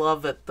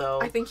love it,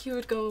 though. I think he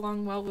would go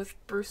along well with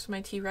Bruce,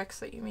 my T-Rex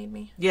that you made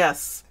me.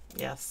 Yes.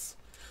 Yes.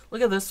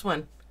 Look at this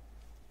one.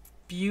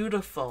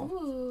 Beautiful.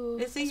 Ooh,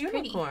 It's a that's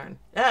unicorn.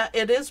 Yeah,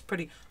 it is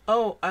pretty.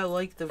 Oh, I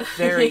like the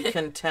very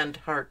content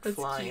heart That's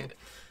flying. cute.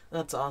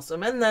 That's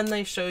awesome. And then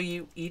they show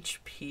you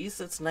each piece.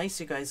 It's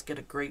nice you guys get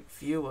a great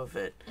view of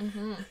it.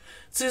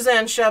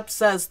 Suzanne Shep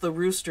says the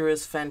rooster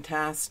is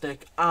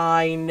fantastic.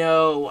 I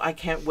know. I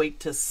can't wait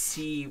to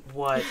see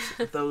what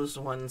those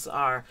ones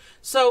are.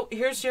 So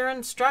here's your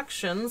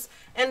instructions.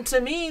 And to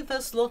me,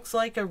 this looks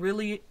like a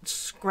really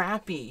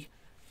scrappy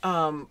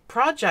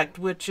project,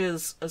 which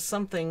is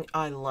something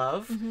I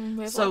love.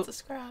 We have lots of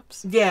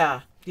scraps.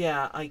 Yeah,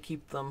 I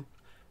keep them.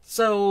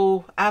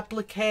 So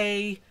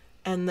applique,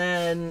 and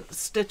then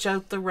stitch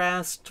out the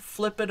rest,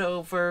 flip it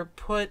over,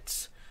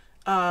 put,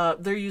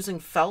 they're using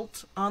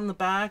felt on the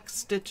back,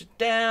 stitch it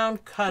down,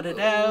 cut it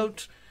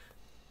out,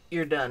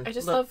 you're done. I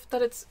just love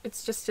that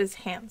it's just his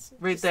hands.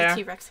 Right just there. the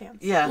T-Rex hands.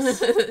 Yes.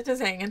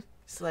 Just hanging.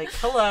 It's like,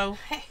 hello.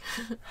 Hey.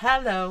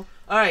 Hello.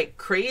 All right,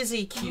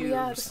 crazy cubes. Oh,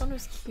 yeah, this one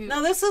was cute.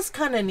 Now this is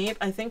kind of neat.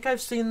 I think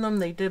I've seen them.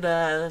 They did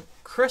a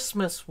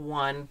Christmas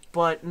one,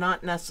 but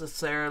not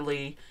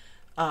necessarily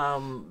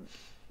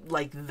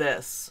like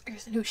this.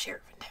 There's a new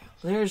sheriff in town.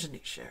 There's a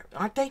new sheriff.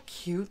 Aren't they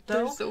cute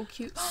though? They're so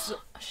cute.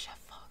 A chef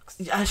fox.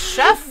 A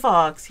chef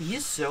fox.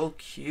 He's so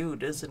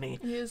cute, isn't he?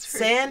 He is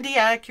Sandy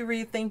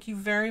Accuary, thank you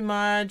very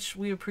much.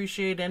 We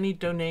appreciate any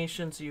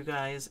donations, you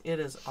guys. It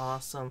is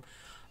awesome.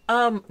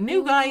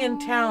 New guy in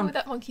town.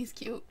 That monkey's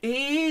cute.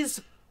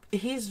 He's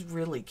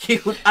really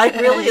cute. I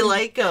really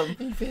like him.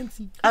 And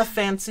fancy. A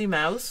fancy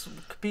mouse,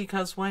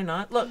 because why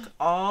not? Look,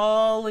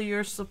 all of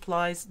your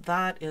supplies.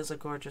 That is a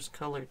gorgeous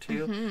color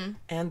too.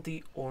 And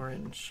the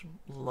orange.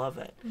 Love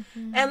it.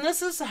 And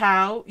this is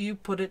how you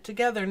put it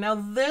together. Now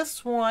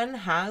this one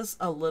has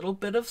a little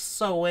bit of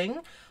sewing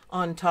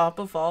on top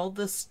of all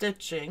the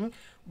stitching.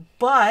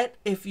 But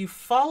if you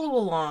follow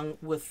along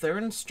with their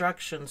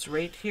instructions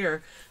right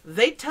here,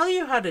 they tell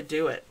you how to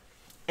do it.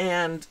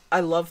 And I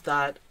love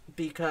that,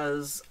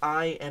 because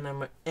I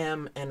am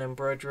an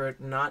embroiderer,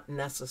 not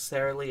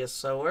necessarily a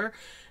sewer.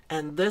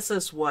 And this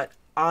is what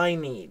I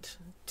need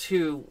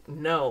to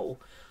know,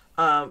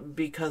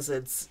 because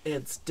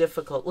it's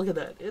difficult. Look at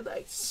that.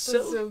 It's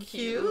so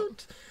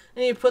cute.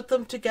 And you put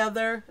them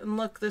together, and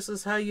look, this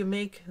is how you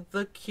make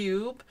the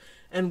cube,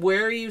 and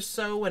where you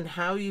sew and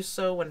how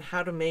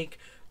to make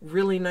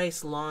really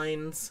nice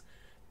lines,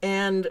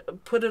 and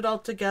put it all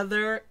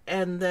together.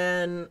 And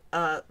then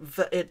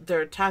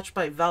they're attached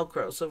by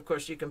Velcro, so of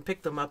course you can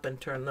pick them up and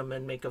turn them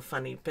and make a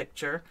funny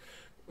picture.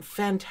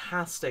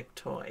 Fantastic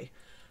toy.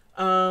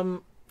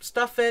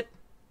 Stuff it,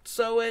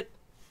 sew it.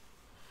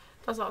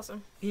 That's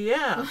awesome.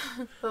 Yeah.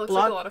 That looks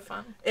like a lot of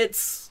fun.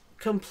 It's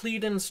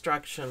complete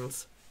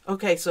instructions.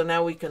 Okay, so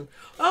now we can...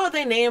 Oh,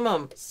 they name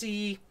them.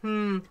 See,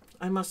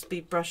 I must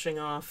be brushing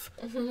off.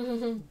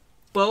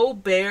 Bo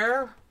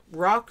Bear,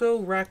 Rocco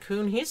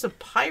Raccoon. He's a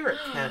pirate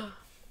cat.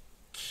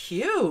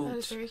 Cute. That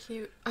is very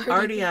cute.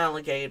 Artie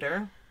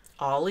Alligator.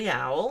 Ollie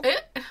Owl.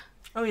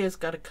 Oh, he's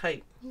got a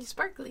kite. He's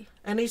sparkly.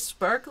 And he's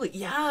sparkly.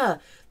 Yeah,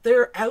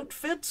 their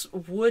outfits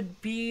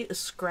would be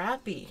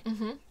scrappy.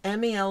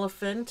 Emmy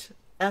Elephant.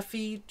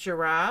 Effie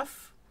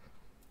Giraffe.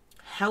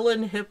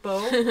 Helen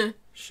Hippo.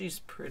 She's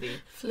pretty.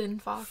 Flynn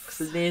Fox.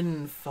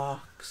 Flynn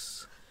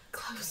Fox.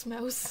 Klaus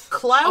Mouse.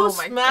 Klaus Oh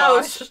my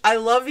Mouse. gosh. I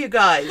love you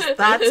guys.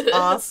 That's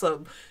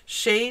awesome.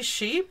 Shay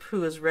Sheep,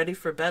 who is ready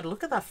for bed.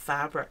 Look at that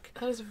fabric.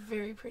 That is a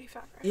very pretty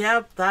fabric.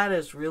 Yep, that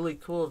is really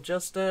cool.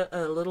 Just a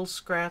little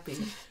scrappy.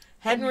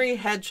 Henry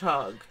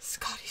Hedgehog.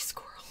 Scotty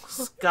Squirrel.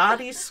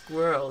 Scotty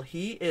Squirrel.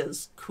 He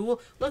is cool.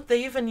 Look,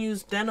 they even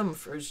use denim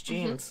for his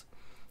jeans.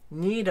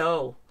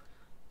 Neato.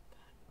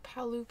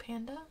 Palu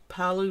Panda.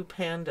 Palu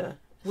Panda.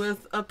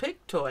 With a pig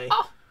toy.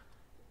 Oh.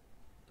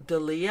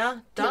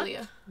 Delia? Duck?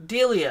 Delia.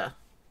 Delia.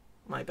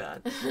 My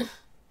bad.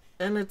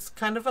 And it's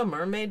kind of a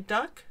mermaid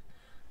duck.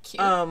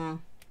 Cute.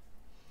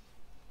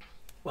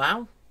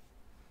 Wow.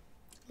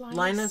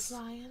 Linus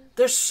Lion.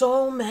 There's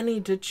so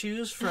many to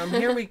choose from.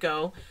 Here we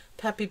go.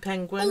 Peppy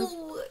Penguin.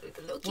 Ooh,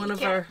 One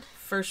of our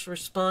first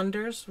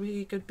responders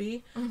we could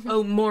be.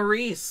 Oh,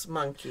 Maurice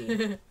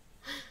Monkey.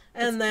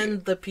 And then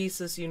cute. The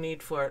pieces you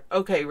need for it.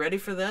 Okay, ready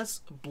for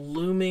this?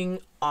 Blooming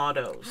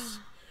Autos.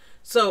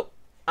 So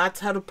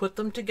that's how to put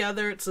them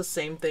together. It's the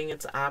same thing.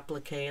 It's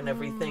applique and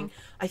everything.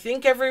 I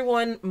think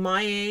everyone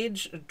my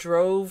age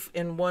drove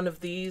in one of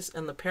these,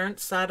 and the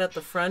parents sat at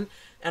the front,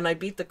 and I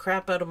beat the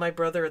crap out of my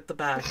brother at the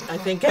back. I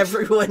think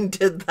everyone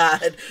did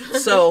that.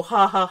 So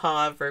ha ha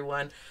ha,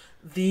 everyone.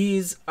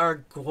 These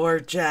are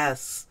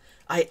gorgeous.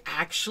 I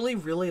actually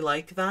really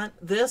like that.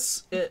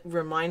 It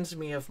reminds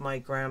me of my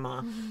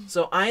grandma.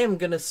 So I am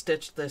going to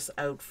stitch this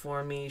out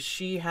for me.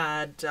 She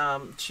had,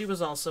 she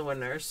was also a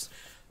nurse.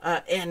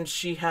 And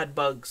she had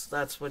bugs.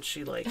 That's what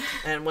she liked.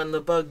 And when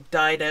the bug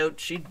died out,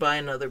 she'd buy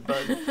another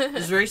bug. It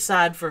was very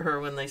sad for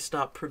her when they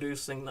stopped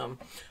producing them.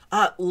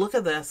 Look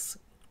at this.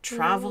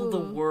 Travel the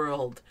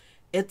world.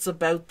 It's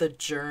about the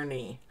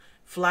journey.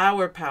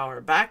 Flower power.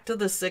 Back to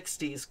the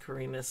 60s,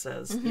 Karina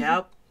says.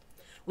 Yep.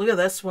 Look at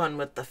this one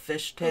with the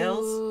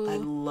fishtails. I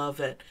love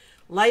it.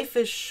 Life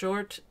is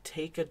short.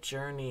 Take a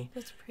journey.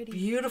 That's pretty.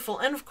 Beautiful.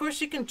 And of course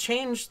you can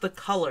change the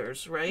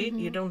colors, right?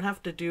 You don't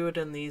have to do it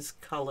in these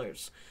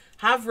colors.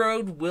 Have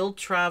road, will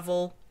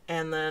travel,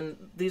 And then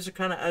these are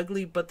kind of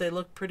ugly, but they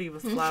look pretty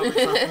with flowers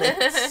on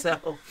it.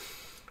 So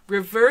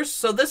reverse.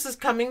 So this is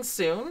coming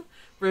soon.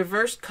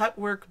 Reverse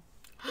cutwork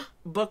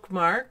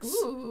bookmarks.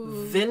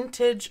 Ooh.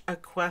 Vintage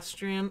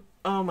equestrian.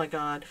 Oh my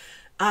God.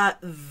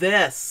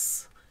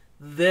 This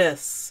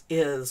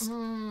is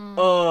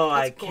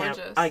gorgeous.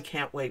 I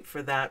can't wait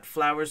for that.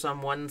 Flowers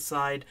on one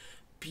side,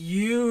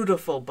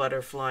 beautiful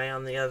butterfly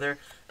on the other.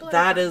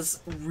 That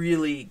is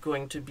really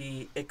going to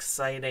be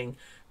exciting.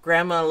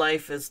 Grandma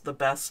life is the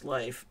best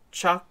life.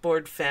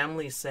 Chalkboard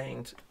family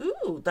sayings.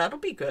 Ooh, that'll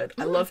be good.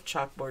 I love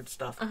chalkboard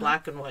stuff,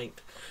 black and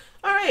white.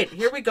 All right,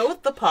 here we go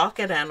with the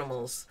pocket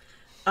animals.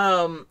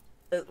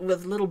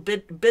 With little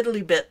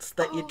biddly bits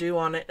that you do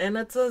on it, and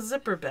it's a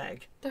zipper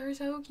bag. They're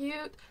so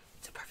cute.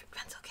 It's a perfect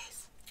pencil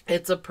case.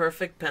 It's a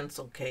perfect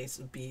pencil case,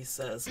 B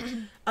says.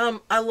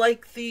 I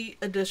like the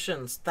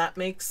additions. That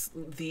makes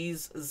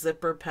these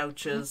zipper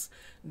pouches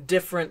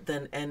different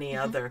than any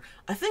other.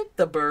 I think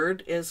the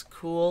bird is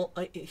cool.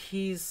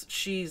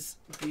 She's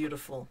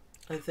beautiful.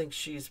 I think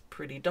she's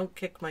pretty. Don't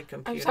kick my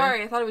computer. I'm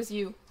sorry, I thought it was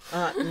you.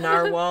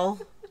 Narwhal.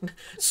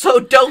 So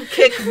don't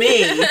kick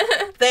me.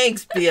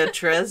 Thanks,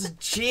 Beatrice.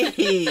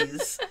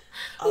 Jeez.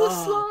 Oh,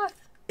 sloth.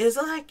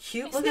 Isn't that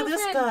cute? Look at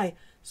this friend. guy.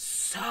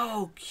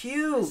 So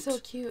cute. So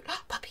cute.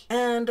 Puppy.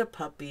 And a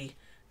puppy.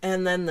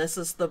 And then this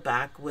is the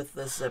back with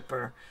the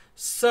zipper.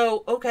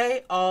 So,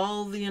 okay,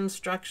 all the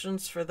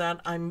instructions for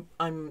that.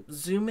 I'm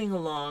zooming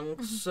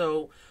along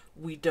so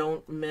we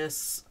don't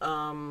miss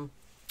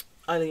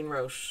Eileen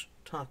Roche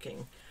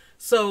talking.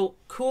 So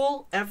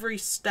cool, every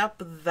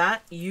step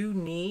that you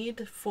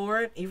need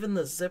for it, even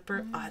the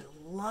zipper. I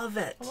love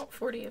it. I want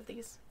 40 of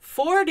these.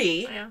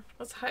 40? Yeah,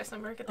 that's the highest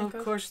number I could think of.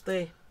 Of course,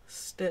 they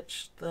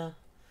stitched the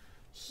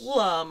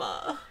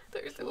llama.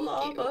 They're so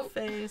Llama cute.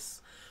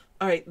 face.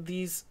 All right,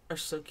 these are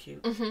so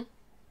cute.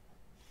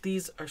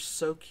 These are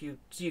so cute.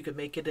 So you could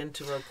make it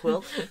into a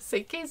quilt.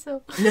 Say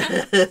queso.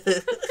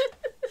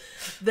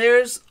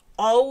 There's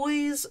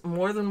always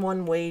more than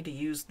one way to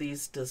use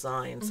these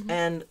designs,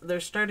 and they're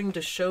starting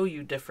to show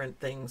you different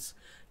things.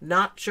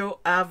 Not your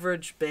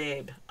average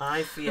babe.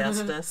 Ay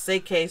fiesta. Say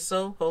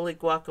queso. Holy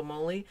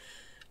guacamole.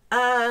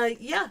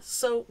 Yeah,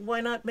 so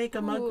why not make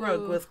a mug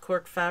rug with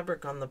cork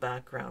fabric on the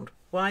background?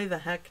 Why the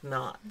heck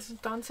not?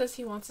 Don says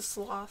he wants a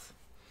sloth.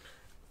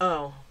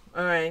 Oh,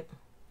 all right.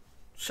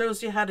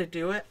 Shows you how to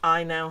do it.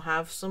 I now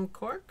have some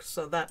cork,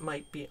 so that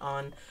might be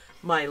on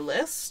my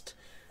list.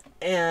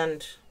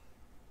 And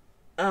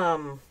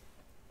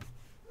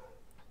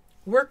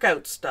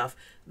workout stuff.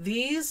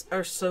 These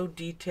are so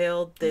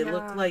detailed. They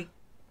look like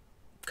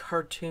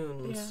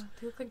cartoons. Yeah,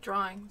 they look like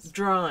drawings.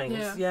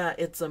 Drawings. Yeah,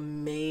 it's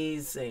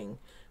amazing.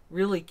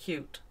 Really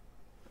cute.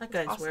 That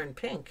guy's awesome. wearing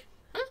pink.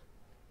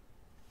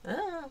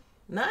 Ah,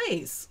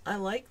 nice. I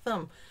like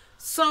them.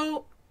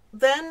 So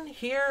then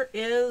here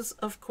is,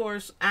 of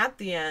course, at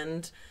the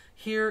end,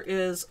 here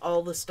is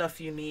all the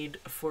stuff you need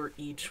for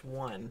each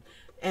one.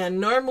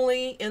 And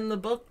normally in the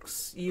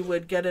books, you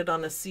would get it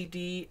on a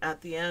CD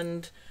at the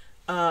end.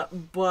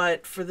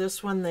 But for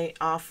this one, they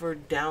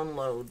offered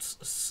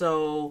downloads.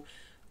 So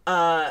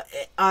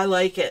I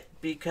like it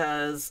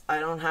because I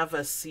don't have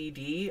a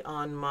CD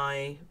on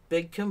my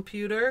big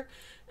computer.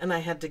 And I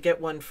had to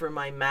get one for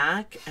my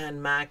Mac,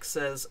 and Mac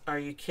says, "Are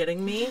you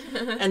kidding me?"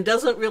 and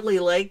doesn't really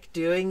like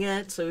doing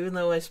it. So even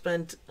though I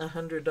spent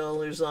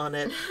 $100 on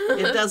it,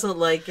 it doesn't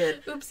like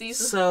it. Oopsies.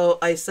 So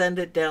I send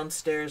it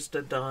downstairs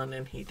to Don,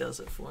 and he does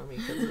it for me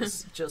because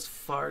it's just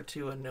far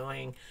too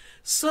annoying.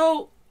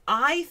 So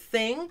I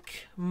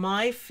think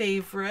my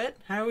favorite.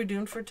 How are we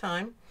doing for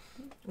time?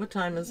 What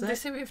time is it? They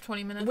say we have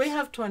 20 minutes. We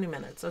have 20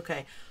 minutes.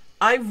 Okay.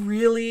 I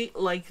really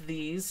like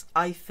these.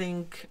 I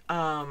think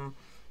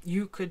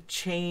you could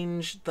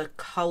change the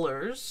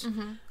colors.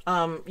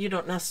 You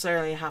don't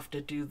necessarily have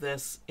to do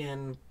this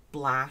in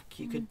black.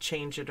 You could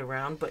change it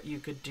around, but you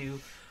could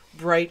do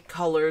bright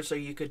colors, or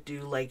you could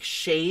do like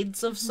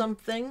shades of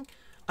something.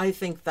 I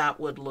think that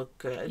would look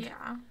good.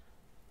 Yeah.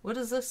 What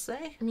does this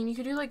say? I mean, you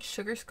could do like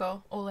sugar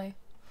skull. Ole.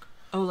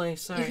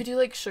 Sorry. You could do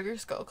like sugar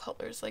skull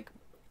colors, like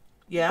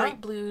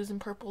bright blues and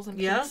purples and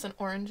pinks and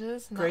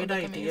oranges. And great that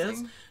would look ideas.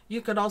 amazing.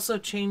 You could also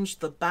change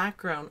the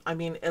background. I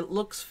mean, it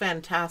looks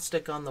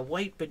fantastic on the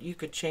white, but you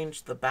could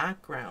change the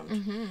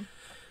background.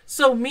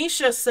 So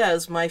Misha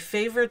says, my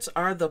favorites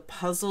are the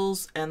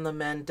puzzles and the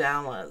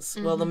mandalas.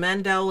 Well, the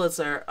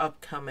mandalas are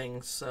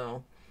upcoming,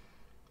 so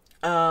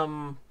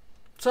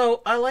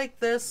so I like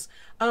this.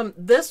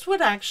 This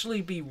would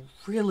actually be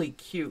really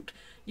cute.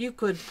 You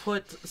could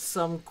put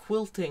some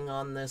quilting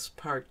on this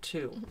part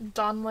too.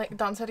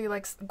 Don said he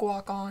likes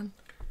guac on.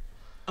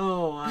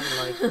 Oh, I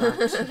like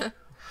that too.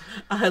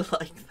 I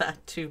like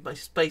that too, my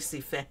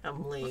spicy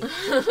family.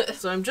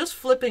 So I'm just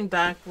flipping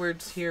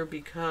backwards here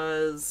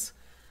because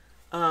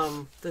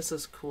this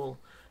is cool.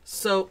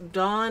 So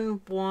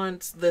Dawn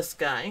wants this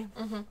guy.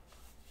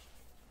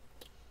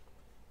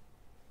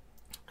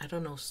 I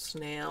don't know,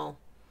 snail,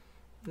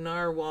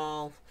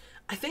 narwhal.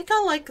 I think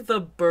I like the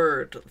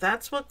bird.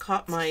 That's what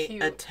caught my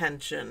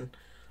attention.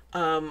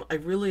 I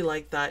really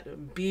like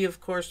that. B,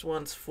 of course,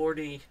 wants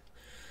 40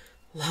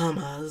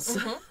 llamas,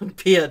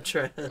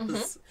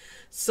 Beatrice.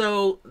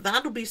 So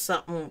that'll be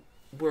something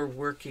we're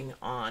working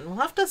on. We'll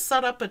have to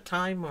set up a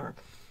time, or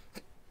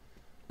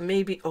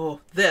maybe,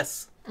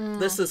 this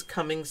is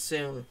coming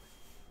soon.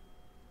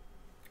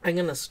 I'm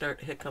going to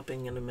start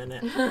hiccuping in a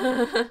minute.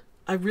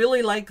 I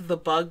really like the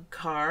bug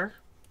car.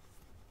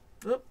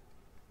 Oop.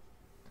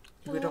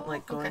 We don't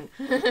like going.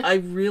 Okay. I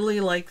really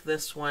like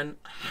this one.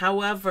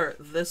 However,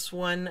 this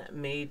one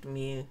made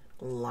me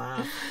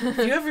laugh. Have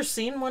you ever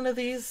seen one of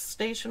these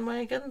station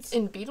wagons?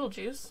 In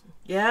Beetlejuice.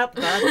 Yep,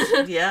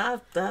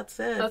 that's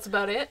it. That's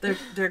about it.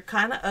 They're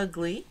kind of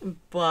ugly,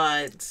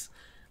 but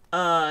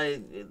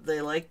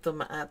they liked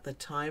them at the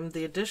time.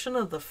 The addition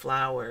of the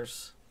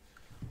flowers,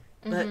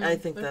 I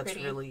think that's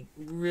pretty. Really,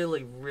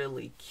 really,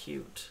 really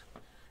cute.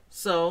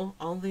 So,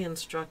 all the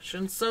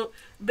instructions. So,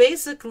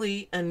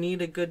 basically,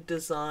 Anita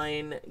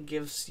Goodesign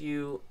gives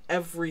you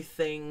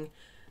everything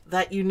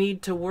that you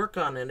need to work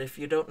on it. If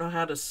you don't know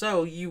how to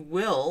sew, you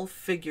will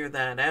figure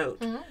that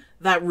out.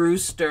 That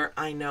rooster,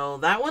 I know.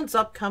 That one's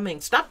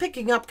upcoming. Stop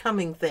picking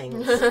upcoming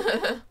things.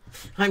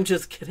 I'm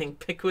just kidding.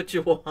 Pick what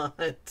you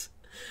want.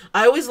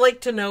 I always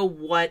like to know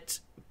what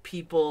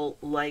people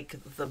like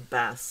the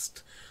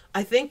best.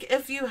 I think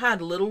if you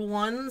had little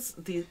ones,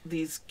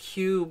 these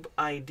cube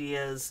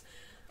ideas,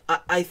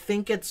 I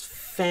think it's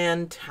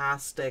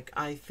fantastic.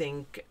 I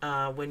think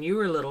when you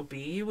were a little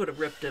bee, you would have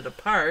ripped it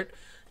apart.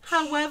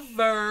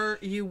 However,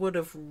 you would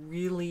have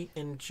really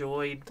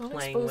enjoyed playing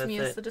with it. Don't expose me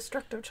as the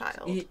destructive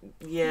child.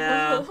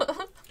 Yeah.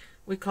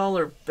 We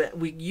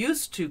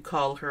used to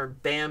call her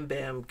Bam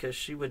Bam because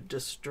she would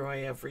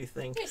destroy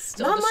everything. You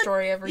still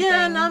destroy everything.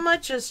 Yeah, not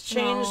much has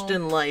changed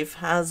in life,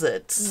 has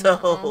it?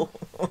 So,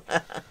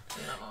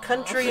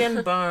 Country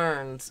and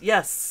Barns.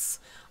 Yes.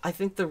 I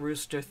think the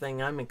rooster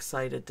thing, I'm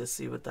excited to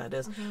see what that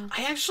is.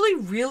 I actually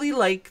really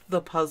like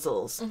the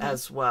puzzles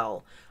as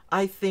well.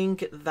 I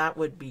think that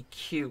would be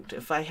cute.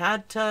 If I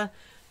had to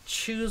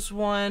choose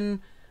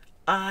one...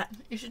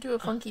 you should do a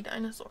funky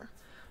dinosaur.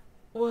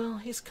 Well,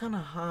 he's kind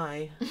of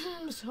high.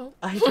 So?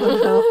 I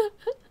don't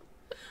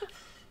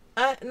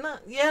know.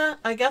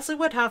 I guess it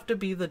would have to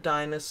be the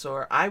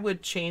dinosaur. I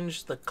would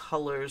change the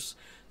colors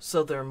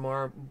so they're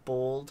more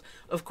bold.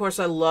 Of course,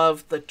 I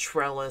love the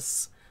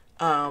trellis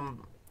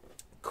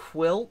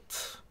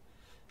quilt.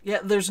 Yeah,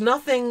 there's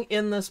nothing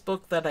in this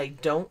book that I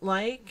don't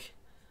like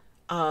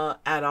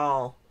at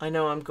all. I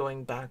know I'm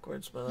going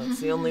backwards, but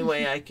that's the only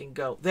way I can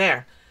go.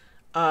 There.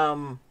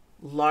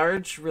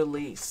 Large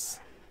release.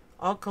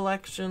 All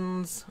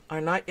collections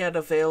are not yet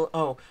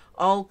available.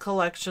 All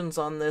collections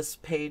on this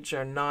page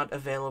are not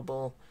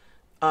available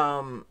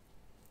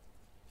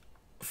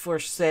for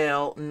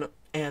sale,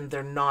 and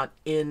they're not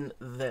in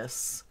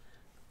this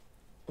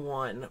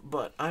one.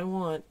 But I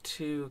want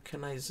to...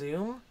 Can I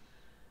zoom?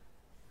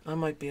 I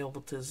might be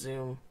able to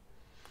zoom.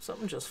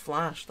 Something just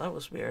flashed. That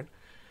was weird.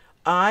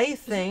 I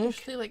think...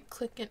 Actually, like,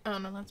 click it. Oh,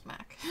 no, that's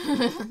Mac.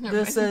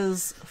 This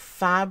is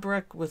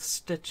fabric with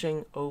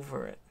stitching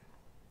over it.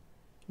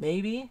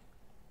 Maybe?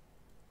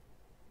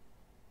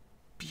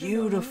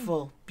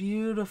 Beautiful,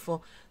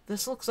 beautiful.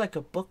 This looks like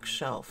a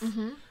bookshelf.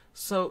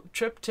 So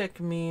triptych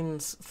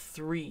means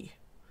 3.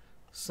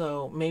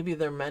 So maybe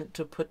they're meant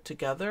to put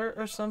together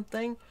or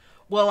something.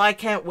 Well, I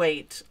can't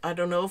wait. I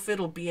don't know if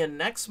it'll be in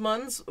next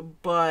month's,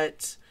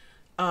 but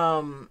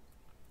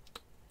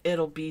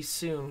it'll be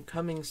soon.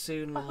 Coming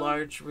soon,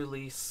 large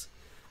release.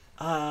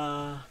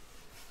 Cool.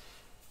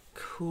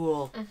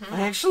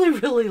 I actually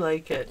really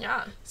like it.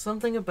 Yeah.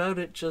 Something about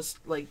it just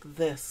like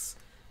this.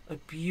 A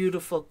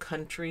beautiful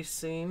country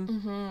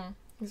scene.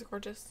 It's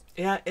gorgeous.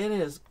 Yeah, it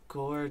is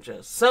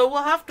gorgeous. So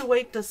we'll have to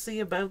wait to see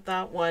about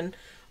that one.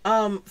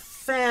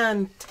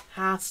 Fantastic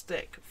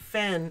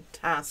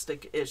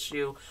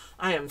issue.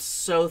 I am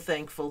so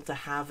thankful to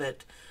have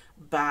it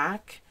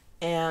back.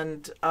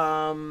 And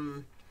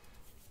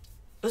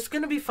it's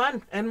going to be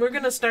fun. And we're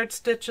going to start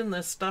stitching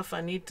this stuff.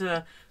 I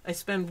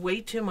spend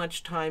way too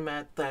much time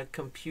at the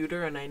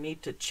computer, and I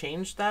need to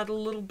change that a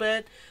little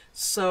bit.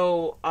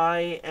 So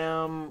I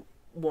am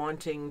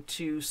wanting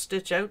to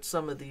stitch out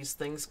some of these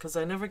things because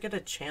I never get a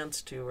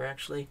chance to. We're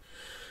actually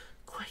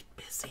quite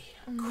busy.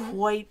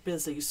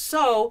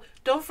 So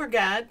don't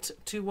forget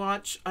to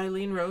watch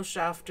Eileen Roche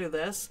after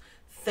this.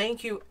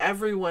 Thank you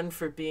everyone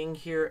for being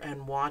here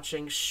and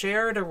watching.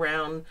 Share it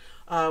around.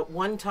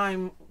 One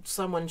time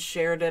someone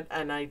shared it,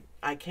 and I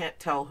can't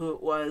tell who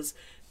it was,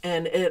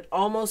 and it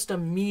almost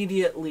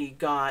immediately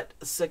got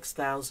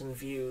 6,000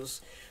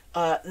 views.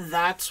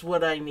 That's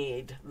what I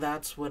need.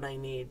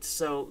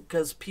 So,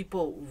 because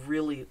people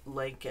really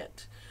like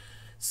it.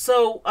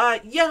 So,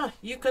 yeah,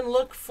 you can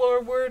look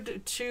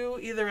forward to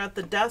either at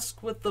the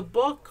desk with the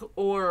book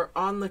or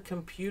on the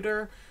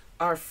computer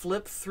our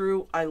flip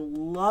through. I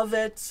love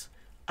it.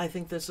 I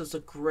think this is a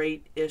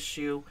great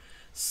issue.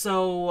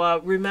 So,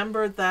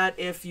 remember that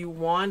if you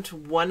want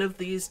one of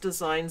these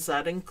designs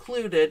that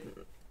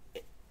included,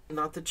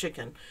 not the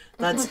chicken,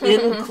 that's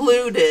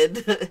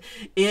included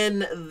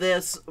in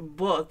this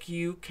book.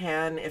 You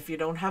can, if you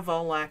don't have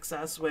All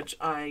Access, which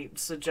I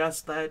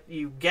suggest that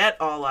you get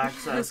All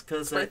Access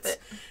because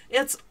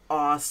it's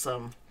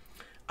awesome.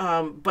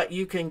 But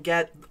you can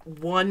get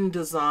one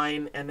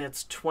design and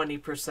it's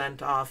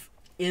 20% off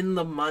in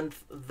the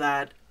month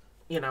that,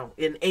 you know,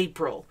 in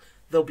April,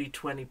 there'll be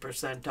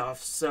 20%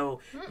 off. So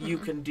you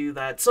can do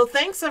that. So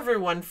thanks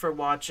everyone for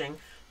watching.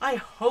 I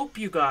hope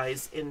you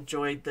guys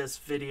enjoyed this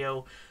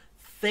video.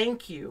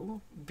 Thank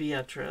you,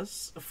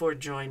 Beatrice, for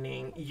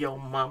joining Yo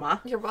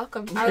Mama. You're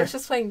welcome. I was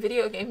just playing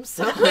video games,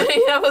 so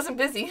I wasn't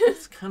busy.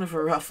 It's kind of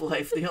a rough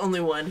life. The only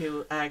one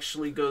who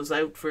actually goes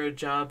out for a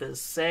job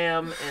is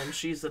Sam, and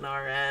she's an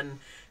RN.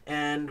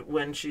 And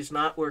when she's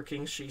not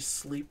working, she's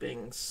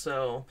sleeping.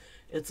 So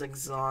it's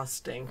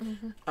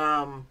exhausting.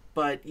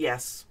 But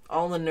yes,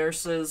 all the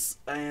nurses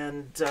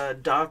and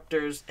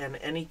doctors and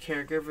any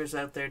caregivers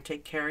out there,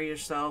 take care of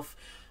yourself.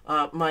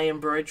 My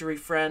embroidery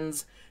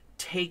friends,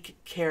 take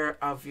care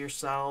of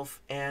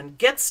yourself and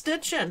get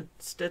stitching.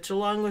 Stitch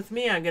along with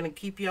me. I'm going to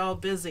keep you all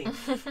busy.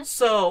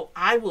 So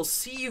I will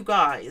see you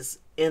guys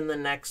in the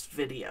next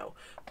video.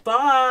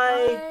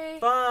 Bye. Bye.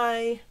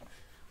 Bye.